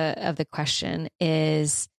of the question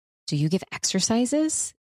is, do you give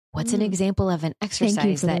exercises? What's an example of an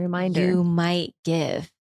exercise that you might give?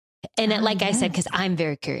 And I said, because I'm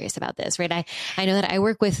very curious about this, right? I know that I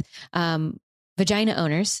work with vagina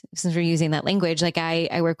owners, since we're using that language. Like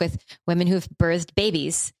I work with women who've birthed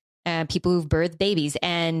babies, people who've birthed babies,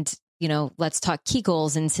 and let's talk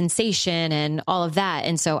Kegels and sensation and all of that.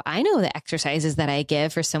 And so I know the exercises that I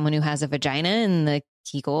give for someone who has a vagina and the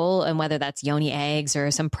Kegel, and whether that's yoni eggs or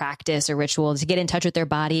some practice or ritual to get in touch with their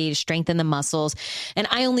body, to strengthen the muscles. And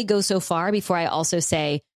I only go so far before I also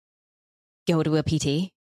say, go to a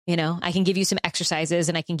PT. I can give you some exercises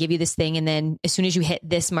and I can give you this thing. And then as soon as you hit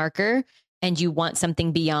this marker and you want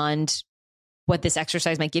something beyond what this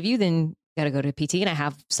exercise might give you, then you got to go to a PT. And I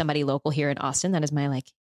have somebody local here in Austin. That is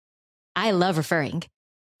I love referring.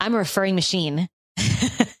 I'm a referring machine.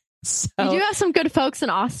 So, you do have some good folks in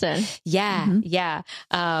Austin. Yeah. Mm-hmm. Yeah.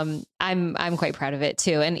 I'm quite proud of it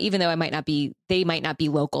too. And even though they might not be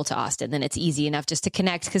local to Austin, then it's easy enough just to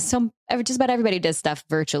connect, because just about everybody does stuff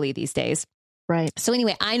virtually these days. Right. So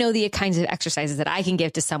anyway, I know the kinds of exercises that I can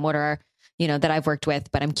give to someone or, that I've worked with,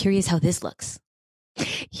 but I'm curious how this looks.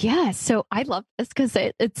 Yeah. So I love this because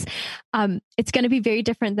it's going to be very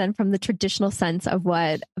different than from the traditional sense of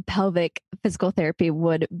what pelvic physical therapy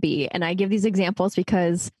would be. And I give these examples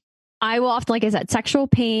because I will often, like I said, sexual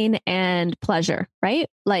pain and pleasure, right?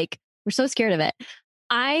 Like we're so scared of it.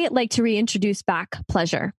 I like to reintroduce back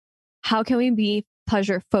pleasure. How can we be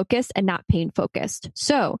pleasure focused and not pain focused?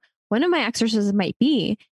 So one of my exercises might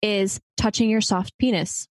be is touching your soft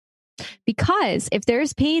penis. Because if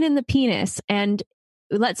there's pain in the penis and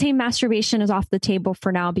let's say masturbation is off the table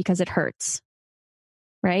for now because it hurts,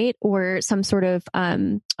 right? Or some sort of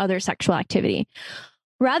other sexual activity.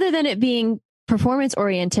 Rather than it being performance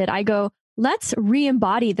oriented, I go, let's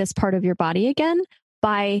re-embody this part of your body again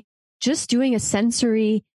by just doing a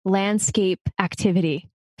sensory landscape activity.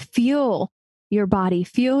 Feel your body,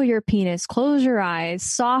 feel your penis, close your eyes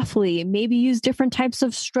softly, maybe use different types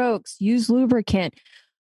of strokes, use lubricant.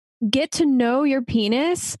 Get to know your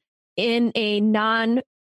penis in a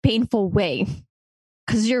non-painful way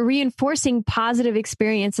because you're reinforcing positive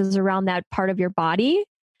experiences around that part of your body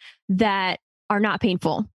that are not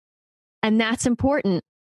painful. And that's important.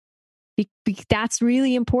 That's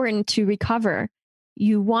really important to recover.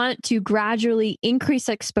 You want to gradually increase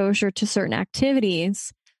exposure to certain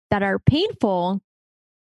activities that are painful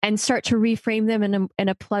and start to reframe them in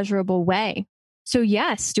a pleasurable way. So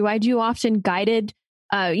yes, do I do often guided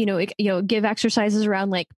give exercises around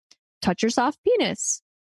like touch your soft penis,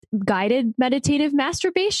 guided meditative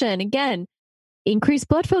masturbation. Again, increase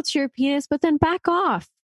blood flow to your penis, but then back off.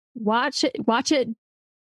 Watch you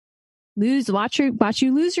lose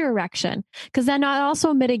your erection. Because then that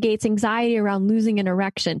also mitigates anxiety around losing an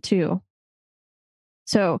erection too.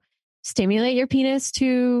 So stimulate your penis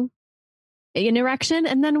to an erection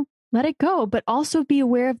and then let it go, but also be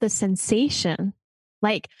aware of the sensation.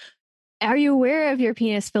 Like, are you aware of your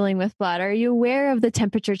penis filling with blood? Are you aware of the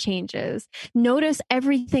temperature changes? Notice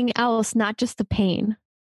everything else, not just the pain.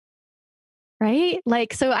 Right?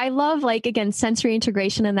 Like, so I love, like, again, sensory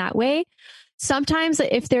integration in that way. Sometimes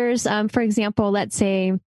if there's, for example, let's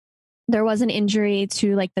say there was an injury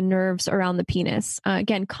to like the nerves around the penis,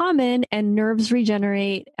 again, common, and nerves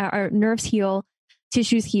regenerate, or nerves heal,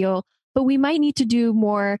 tissues heal, but we might need to do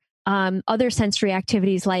more other sensory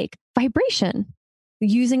activities like vibration.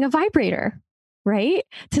 Using a vibrator, right?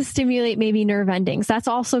 To stimulate maybe nerve endings. That's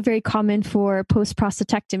also very common for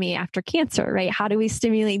post-prostatectomy after cancer, right? How do we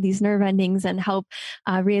stimulate these nerve endings and help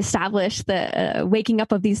reestablish the waking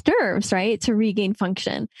up of these nerves, right? To regain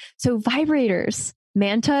function. So vibrators.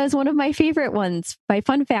 Manta is one of my favorite ones by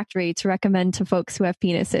Fun Factory to recommend to folks who have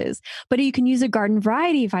penises. But you can use a garden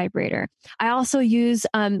variety vibrator. I also use,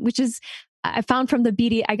 which is I found from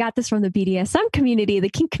I got this from the BDSM community, the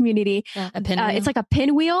kink community. Yeah, a pinwheel. It's like a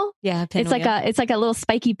pinwheel. Yeah, a pinwheel. It's like a little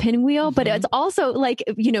spiky pinwheel, but it's also like,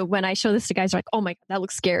 when I show this to guys, they're like, oh my God, that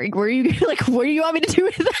looks scary. What do you want me to do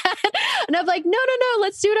with that? And I'm like, no,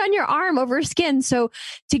 let's do it on your arm over skin. So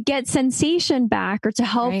to get sensation back or to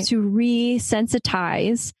help to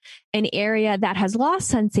resensitize an area that has lost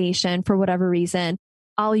sensation for whatever reason,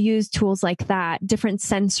 I'll use tools like that, different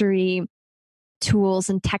sensory tools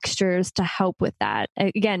and textures to help with that.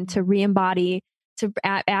 Again, to re-embody, to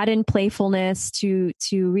add in playfulness, to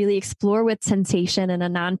really explore with sensation in a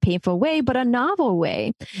non-painful way, but a novel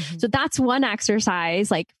way. Mm-hmm. So that's one exercise,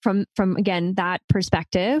 like from again, that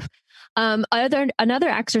perspective. Another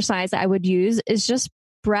exercise I would use is just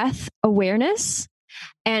breath awareness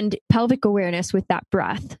and pelvic awareness with that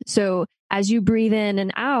breath. So as you breathe in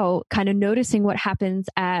and out, kind of noticing what happens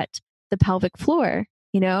at the pelvic floor.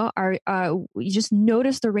 You just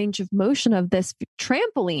notice the range of motion of this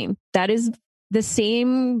trampoline. That is the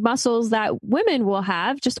same muscles that women will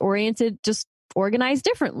have, just organized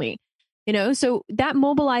differently. So that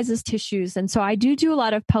mobilizes tissues. And so I do a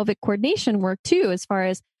lot of pelvic coordination work too, as far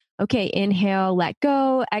as, okay, inhale, let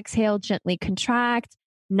go, exhale, gently contract,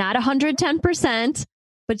 not 110%,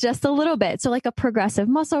 but just a little bit. So like a progressive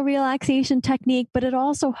muscle relaxation technique, but it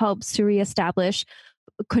also helps to reestablish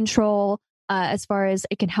control. As far as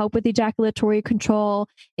it can help with ejaculatory control,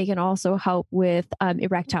 it can also help with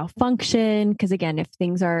erectile function. Because again, if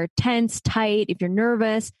things are tense, tight, if you're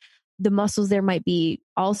nervous, the muscles there might be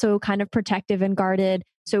also kind of protective and guarded.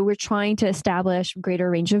 So we're trying to establish greater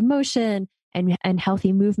range of motion and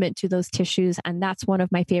healthy movement to those tissues. And that's one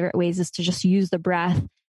of my favorite ways, is to just use the breath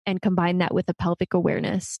and combine that with a pelvic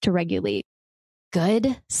awareness to regulate.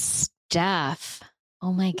 Good stuff.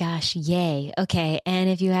 Oh my gosh. Yay. Okay. And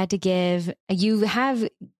if you had to you have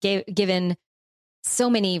given so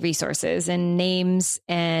many resources and names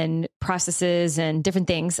and processes and different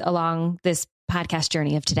things along this podcast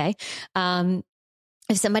journey of today.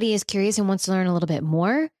 If somebody is curious and wants to learn a little bit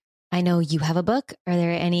more, I know you have a book. Are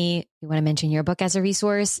there any, you want to mention your book as a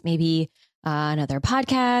resource, maybe another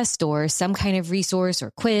podcast or some kind of resource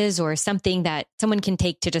or quiz or something that someone can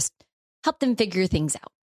take to just help them figure things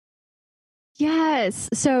out? Yes.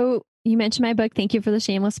 So you mentioned my book. Thank you for the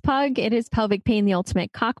shameless plug. It is Pelvic Pain, the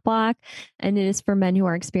Ultimate Cock Block, and it is for men who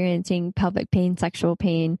are experiencing pelvic pain, sexual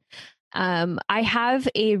pain. I have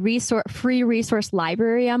a free resource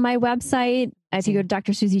library on my website. If you go to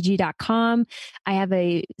drsusieg.com, I have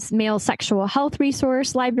a male sexual health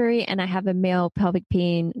resource library, and I have a male pelvic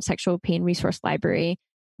pain, sexual pain resource library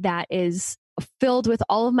that is filled with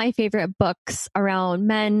all of my favorite books around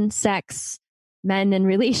men, sex, men and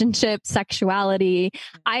relationships, sexuality.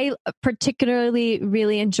 I particularly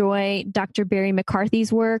really enjoy Dr. Barry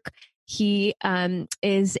McCarthy's work. He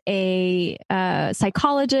is a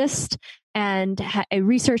psychologist and a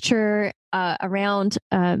researcher around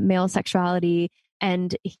male sexuality,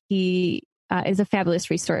 and he is a fabulous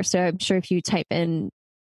resource. So I'm sure if you type in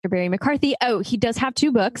Dr. Barry McCarthy, he does have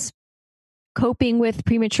 2 books, Coping with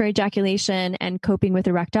Premature Ejaculation and Coping with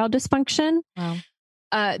Erectile Dysfunction. Wow.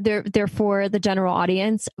 They're for the general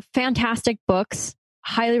audience. Fantastic books.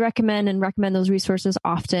 Highly recommend those resources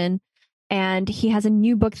often. And he has a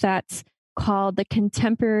new book that's called The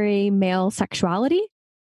Contemporary Male Sexuality.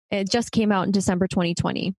 It just came out in December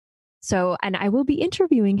 2020. So, and I will be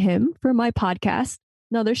interviewing him for my podcast.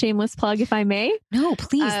 Another shameless plug, if I may. No,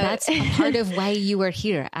 please. That's a part of why you are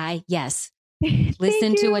here. Yes.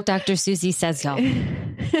 Listen to what Dr. Susie says, y'all.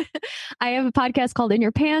 I have a podcast called In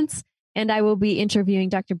Your Pants, and I will be interviewing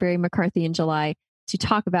Dr. Barry McCarthy in July to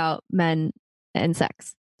talk about men and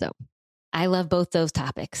sex. So I love both those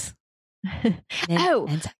topics.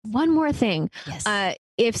 One more thing. Yes.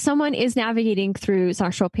 If someone is navigating through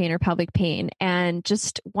sexual pain or pelvic pain and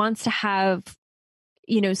just wants to have,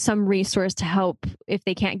 some resource to help if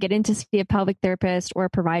they can't get in to see a pelvic therapist or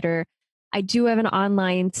a provider, I do have an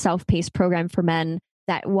online self-paced program for men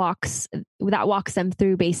that walks them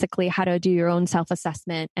through basically how to do your own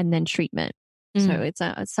self-assessment and then treatment. So it's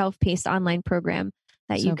a self-paced online program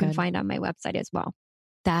that you can find on my website as well.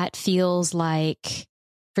 That feels like,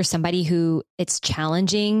 for somebody who it's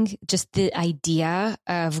challenging, just the idea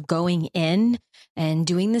of going in and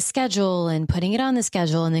doing the schedule and putting it on the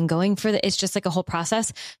schedule and then going for it's just like a whole process.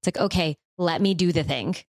 It's like, okay, let me do the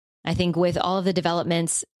thing. I think with all of the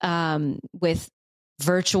developments, with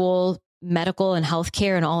virtual medical and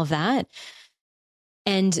healthcare and all of that,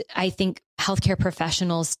 and I think healthcare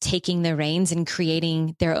professionals taking the reins and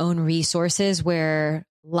creating their own resources where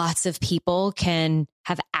lots of people can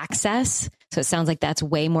have access. So it sounds like that's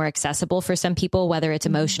way more accessible for some people, whether it's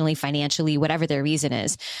emotionally, financially, whatever their reason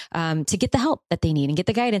is, to get the help that they need and get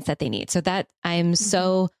the guidance that they need. So that I'm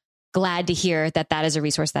so glad to hear that that is a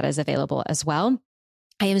resource that is available as well.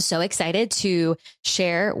 I am so excited to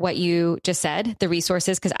share what you just said, the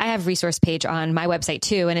resources, because I have a resource page on my website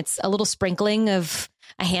too. And it's a little sprinkling of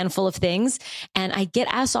a handful of things. And I get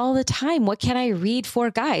asked all the time, what can I read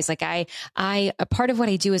for guys? Like a part of what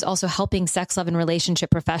I do is also helping sex, love, and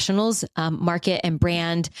relationship professionals market and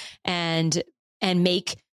brand and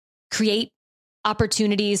create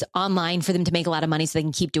opportunities online for them to make a lot of money so they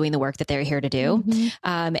can keep doing the work that they're here to do.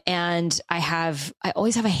 And I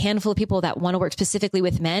always have a handful of people that want to work specifically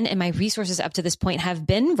with men, and my resources up to this point have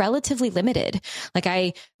been relatively limited. Like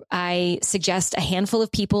I suggest a handful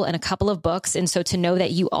of people and a couple of books. And so to know that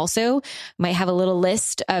you also might have a little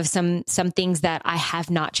list of some things that I have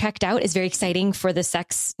not checked out is very exciting for the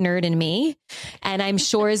sex nerd in me. And I'm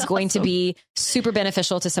sure is going to be super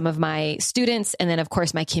beneficial to some of my students. And then of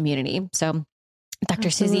course my community. So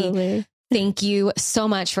Dr. Susie, thank you so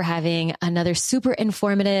much for having another super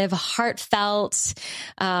informative, heartfelt,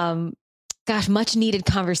 much needed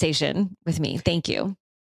conversation with me. Thank you.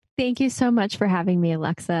 Thank you so much for having me,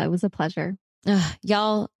 Alexa. It was a pleasure.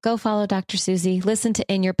 Y'all go follow Dr. Susie, listen to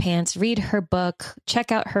In Your Pants, read her book,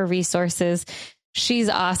 check out her resources. She's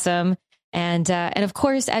awesome. And of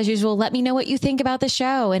course, as usual, let me know what you think about the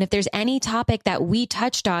show. And if there's any topic that we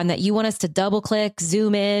touched on that you want us to double click,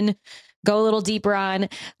 zoom in, go a little deeper on,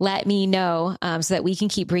 let me know so that we can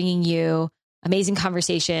keep bringing you amazing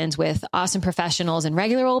conversations with awesome professionals and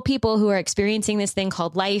regular old people who are experiencing this thing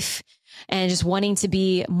called life and just wanting to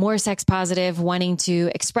be more sex positive, wanting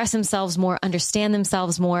to express themselves more, understand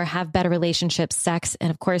themselves more, have better relationships, sex,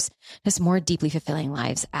 and of course, just more deeply fulfilling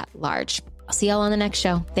lives at large. I'll see y'all on the next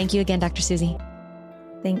show. Thank you again, Dr. Susie.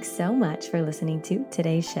 Thanks so much for listening to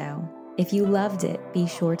today's show. If you loved it, be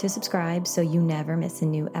sure to subscribe so you never miss a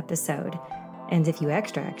new episode. And if you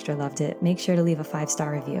extra loved it, make sure to leave a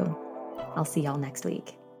 5-star review. I'll see y'all next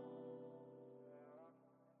week.